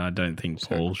opinion, and I don't think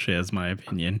Paul shares my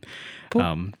opinion.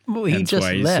 Well, he just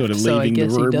left, sort of leaving the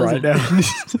room right now.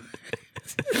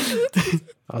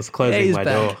 I was closing my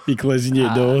door. You're closing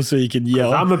your door so you can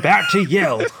yell. I'm about to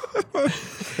yell.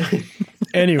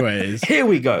 Anyways, here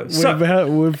we go.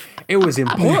 So it was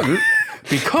important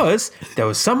because there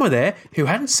was someone there who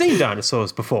hadn't seen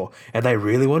dinosaurs before, and they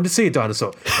really wanted to see a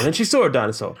dinosaur. And then she saw a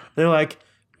dinosaur. And they're like,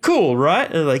 "Cool, right?"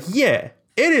 And they're like, "Yeah,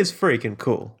 it is freaking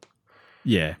cool."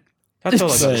 Yeah. That's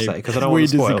all I got to say because I don't want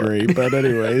to spoil it. We disagree, but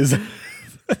anyways.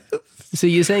 So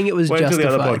you're saying it was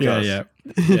justified? Yeah.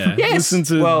 Yes. Listen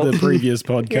to the previous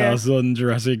podcast on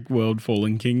Jurassic World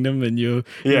Fallen Kingdom and you'll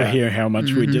hear how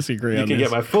much we disagree on this. You can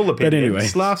get my full opinion. But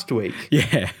anyways. Last week.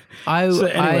 Yeah.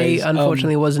 I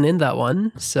unfortunately wasn't in that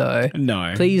one, so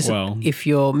please, if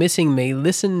you're missing me,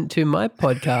 listen to my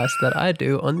podcast that I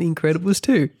do on The Incredibles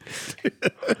 2.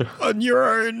 On your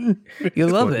own.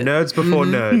 You'll love it. Nerds before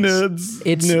nerds.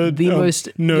 It's the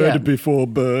most... Nerd before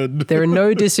bird. There are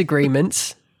no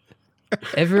disagreements.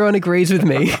 Everyone agrees with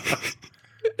me.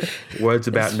 Words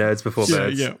about nerds before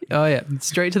birds. Yeah. Oh, yeah.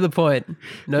 Straight to the point.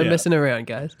 No messing around,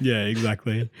 guys. Yeah,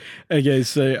 exactly. Okay,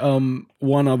 so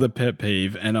one other pet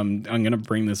peeve, and I'm going to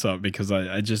bring this up because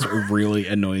I just really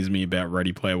annoys me about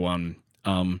Ready Player One.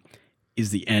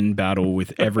 is the end battle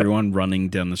with everyone running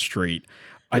down the street.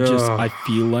 I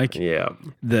feel like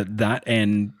that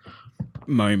end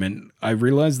moment, I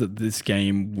realized that this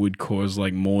game would cause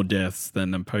like more deaths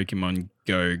than the Pokemon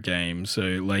Go game. So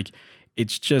like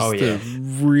it's just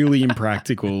really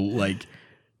impractical, like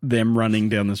them running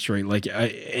down the street. Like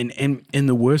and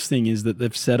the worst thing is that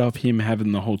they've set up him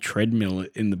having the whole treadmill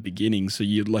in the beginning, so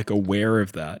you're like aware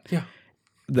of that. Yeah.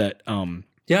 That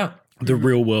the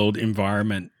real world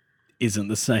environment isn't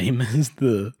the same as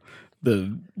the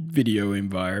video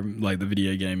environment, like the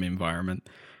video game environment.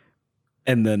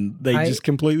 And then they just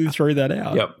completely throw that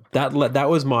out. Yep. That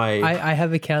was my... I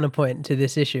have a counterpoint to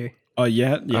this issue. Oh,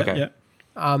 yeah. Okay.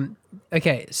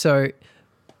 Okay, so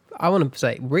I want to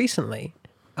say recently,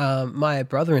 my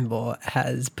brother-in-law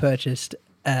has purchased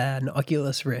an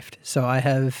Oculus Rift. So I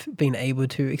have been able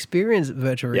to experience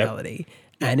virtual reality.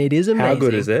 And it is amazing. How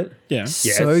good is it? Yeah.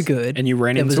 So good. And you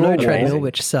ran into There was no a treadmill, wall.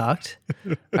 which sucked.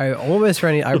 I And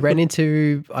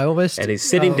he's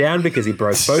sitting down because he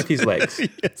broke both his legs.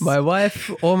 My wife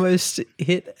almost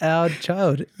hit our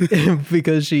child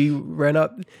because she ran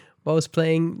up whilst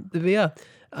playing the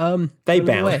VR. They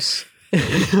bounce.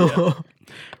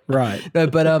 Right. No,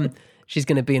 but she's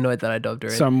going to be annoyed that I dobbed her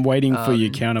in. So I'm waiting for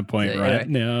your counterpoint right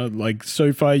now. Like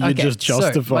so far you're just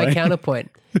justifying. So my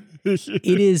counterpoint.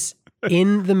 It is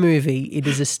in the movie, it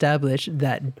is established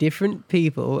that different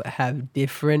people have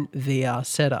different VR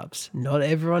setups. Not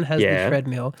everyone has the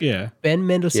treadmill. Yeah. Ben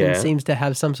Mendelsohn seems to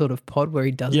have some sort of pod where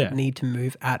he doesn't need to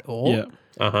move at all. Yeah.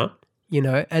 Uh-huh. You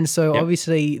know, and so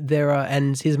obviously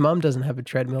and his mum doesn't have a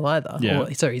treadmill either. Yeah.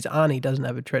 Or, sorry, his auntie doesn't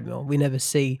have a treadmill. We never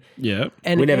see. Yeah.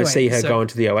 And We never anyway, see her go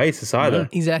into the Oasis either.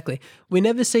 Exactly. We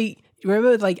never see.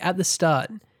 Remember, like at the start,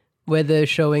 where they're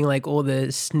showing like all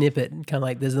the snippet, kind of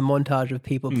like there's the montage of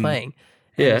people playing.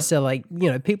 Yeah. So like, you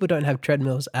know, people don't have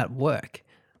treadmills at work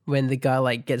when the guy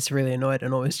like gets really annoyed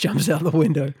and always jumps out the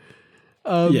window.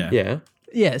 Yeah.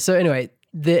 Yeah. So anyway,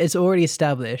 it's already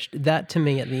established. That to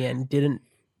me at the end didn't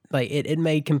like it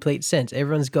made complete sense.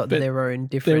 Everyone's got their own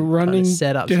different They're running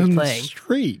setups down for the playing.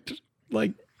 street.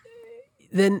 Like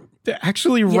Then they're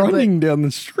actually running down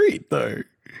the street though.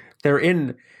 They're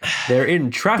in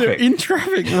traffic. They're in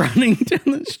traffic running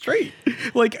down the street.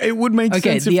 Like it would make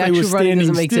sense if the they were actual running standing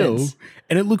doesn't make still. sense.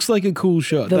 And it looks like a cool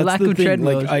shot. The That's lack the of thing.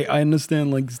 treadmills. Like I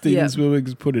understand like Steven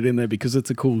Spielberg's put it in there because it's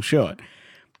a cool shot.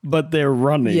 But they're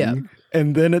running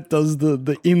and then it does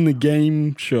the in the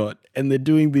game shot and they're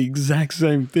doing the exact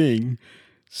same thing.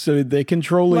 So they're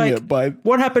controlling it by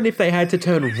What happened if they had to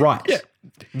turn right?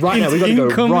 Right now, we got to go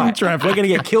incoming right. traffic. We're going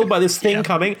to get killed by this thing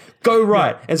coming. Go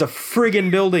right. There's a friggin'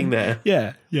 building there.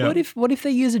 Yeah. what if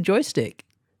they use a joystick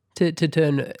to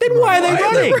turn? Then why are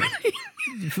they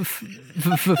running?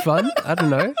 For fun? I don't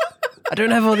know. I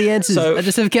don't have all the answers. So- I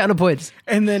just have counterpoints.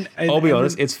 And then I'll be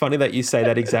honest, it's funny that you say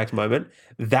that exact moment.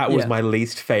 That was my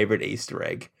least favorite Easter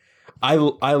egg. I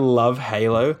love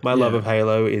Halo. My love of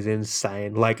Halo is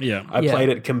insane. Like, I played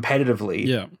it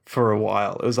competitively for a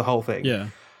while. It was a whole thing. Yeah.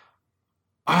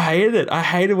 I hated it. I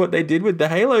hated what they did with the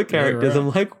Halo characters. right. I'm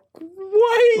like,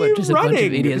 why are you just a bunch of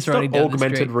running? idiots It's not running down the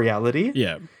augmented street. reality.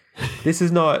 Yeah. This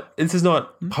is not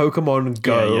Pokemon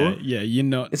Go. Yeah, you're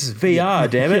not. This is VR,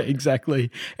 damn it. Yeah,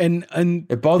 exactly. And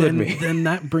It bothered me. Then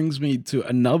that brings me to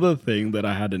another thing that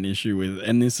I had an issue with,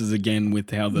 and this is again with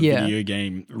how the video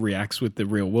game reacts with the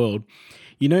real world.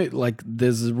 You know, like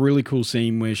there's a really cool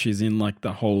scene where she's in like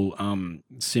the whole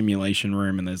simulation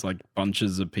room and there's like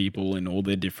bunches of people in all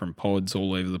their different pods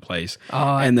all over the place.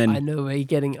 Oh, and then I know where you're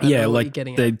getting. like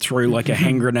they'd throw like a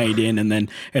hand grenade in and then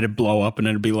it'd blow up and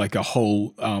it'd be like a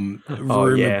whole room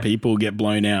of people get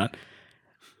blown out.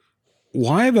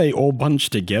 Why are they all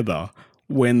bunched together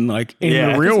when like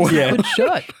in the real world? Good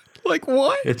shot. Like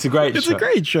why? It's a great It's shot. a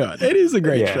great shot. It is a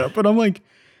great shot. But I'm like,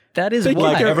 That is They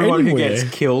why. can't go Everyone who anywhere. gets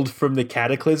killed from the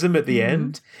cataclysm at the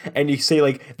end, and you see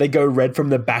like they go red from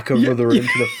the back of the room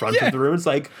to the front of the room. It's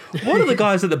like, what are the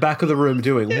guys at the back of the room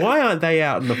doing? Why aren't they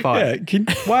out in the fight?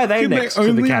 Why are they next to the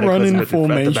only run cataclysm in at the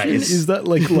formation? base? Is that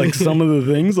like some of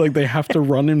the things? Like they have to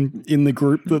run in the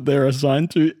group that they're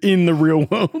assigned to in the real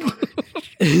world?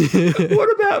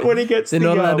 What about when he gets They're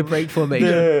not allowed to break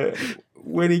formation.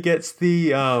 when he gets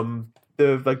the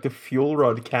fuel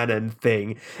rod cannon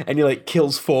thing, and he like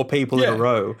kills 4 people in a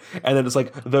row, and then it's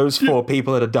like those 4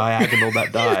 people at a diagonal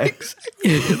that die.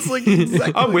 It's like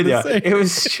exactly I'm with the you. same. It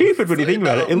was stupid when you think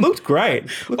about it. It looked great.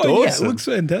 It looked Oh, yeah, it awesome. looks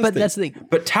fantastic. But that's the thing.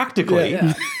 But tactically,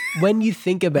 When you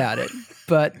think about it,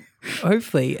 but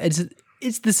hopefully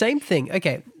it's the same thing.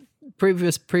 Okay,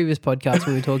 previous podcast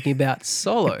we were talking about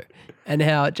Solo and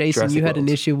how Jason, Jurassic you had an World.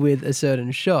 issue with a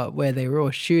certain shot where they were all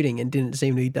shooting and didn't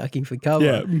seem to be ducking for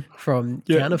cover from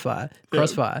counterfire,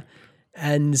 crossfire.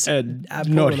 and And Paul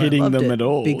not and I hitting loved them it at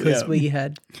all, because yeah. we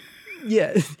had,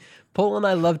 Paul and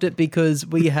I loved it because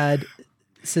we had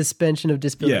suspension of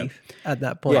disbelief at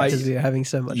that point because we were having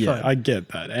so much Yeah, fun. I get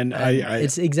that. And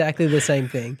It's exactly the same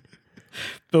thing.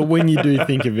 but when you do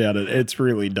think about it, it's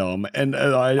really dumb. And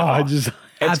I just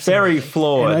It's very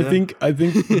flawed. and I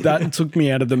think that took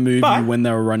me out of the movie when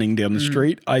they were running down the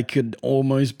street. I could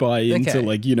almost buy into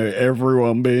Okay.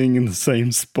 everyone being in the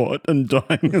same spot and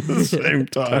dying at the same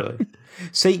time. Totally.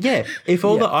 See, if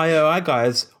all the IOI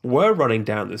guys were running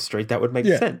down the street, that would make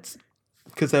sense.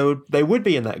 Because they would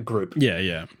be in that group. Yeah,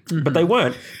 yeah. But they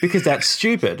weren't because that's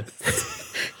stupid.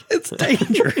 It's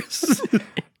dangerous.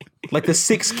 Like the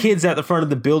 6 kids out the front of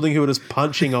the building who were just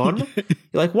punching on.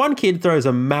 Like one kid throws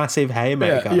a massive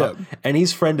haymaker and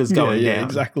his friend is going down.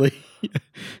 Exactly.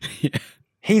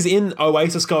 He's in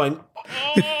Oasis going,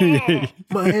 oh,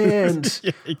 my hand.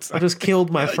 Yeah, exactly. I just killed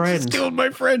my friend. Just killed my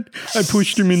friend. I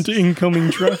pushed him into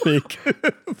incoming traffic.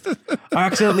 I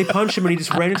accidentally punched him and he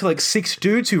just ran into like 6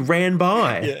 dudes who ran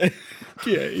by.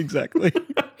 Yeah, exactly.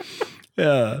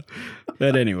 Yeah.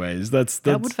 But anyways, that's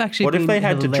That would have actually What if been they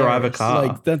had to drive a hilarious. car?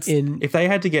 like that's If they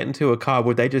had to get into a car,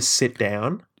 would they just sit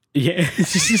down? yeah.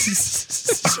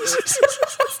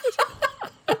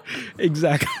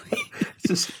 Exactly.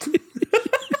 It's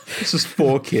just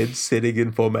 4 kids sitting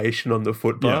in formation on the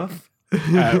footpath.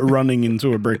 Running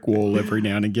into a brick wall every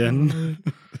now and again.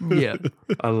 Yeah.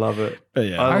 I love it. But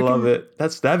yeah. I love it.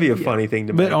 That'd be a funny thing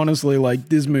to make. But honestly, like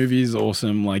this movie is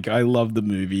awesome. Like I love the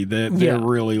movie. They're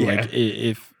really like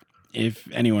if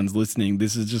anyone's listening,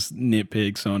 this is just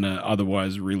nitpicks on an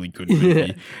otherwise really good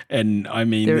movie. And I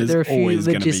mean, There there's are a few always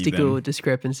going to be logistical them.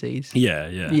 discrepancies. Yeah.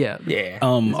 Yeah.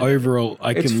 Overall,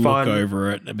 I It's can fun. look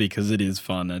over it because it is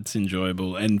fun. It's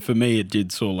enjoyable, and for me, it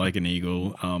did soar like an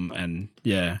eagle. And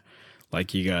yeah,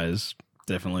 like you guys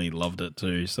definitely loved it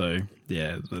too. So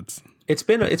yeah, that's It's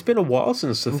been a while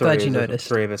since the glad you three noticed.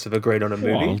 of us have agreed on a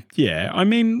movie. well, yeah. I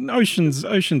mean, Ocean's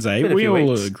 8. a We few all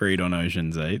weeks. agreed on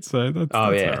Ocean's 8, so that's Oh,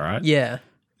 all yeah. right. Yeah.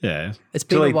 Yeah. It's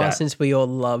been a Delete while that. since we all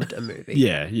loved a movie.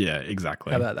 Yeah,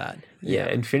 exactly. How about that? Yeah,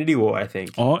 Infinity War, I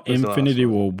think. Oh, was the last Infinity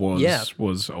one. War Yeah.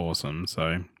 was awesome,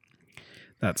 so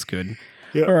that's good.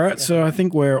 All right, so I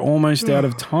think we're almost out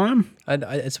of time.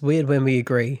 It's weird when we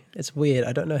agree. It's weird.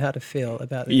 I don't know how to feel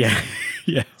about it. Yeah,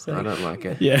 yeah, I don't like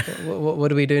it. yeah, What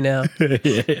do we do now?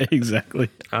 yeah, exactly.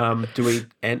 Do we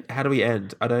end? How do we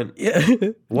end? I don't. Yeah.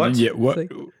 What? Yeah, what?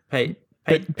 Patreon.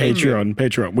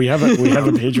 Patreon. We have a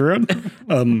Patreon.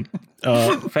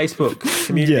 Facebook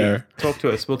community. Yeah. Talk to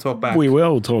us. We'll talk back. We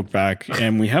will talk back,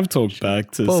 and we have talked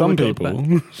back to Well, some we'll talk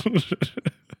people.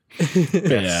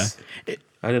 But Yes.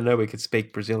 I didn't know we could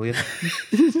speak Brazilian.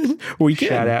 we can.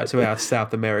 Shout out to our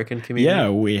South American community. Yeah,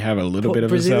 we have a little bit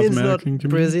of a South American community.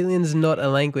 Brazilian's not a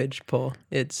language, Paul.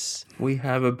 It's We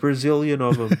have a Brazilian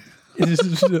of them.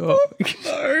 No,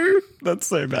 that's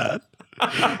so bad.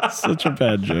 Such a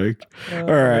bad joke. All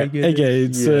right.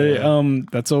 Okay. So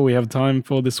that's all we have time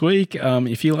for this week.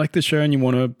 If you like the show and you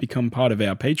want to become part of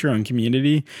our Patreon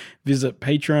community, visit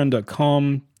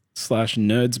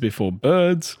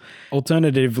patreon.com/nerdsbeforebirds.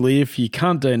 Alternatively, if you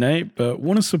can't donate but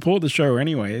want to support the show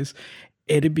anyways,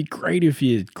 it'd be great if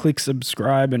you click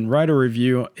subscribe and write a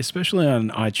review, especially on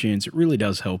iTunes. It really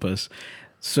does help us.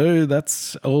 So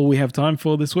that's all we have time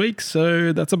for this week.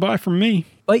 So that's a bye from me.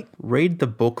 wait. Read the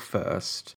book first.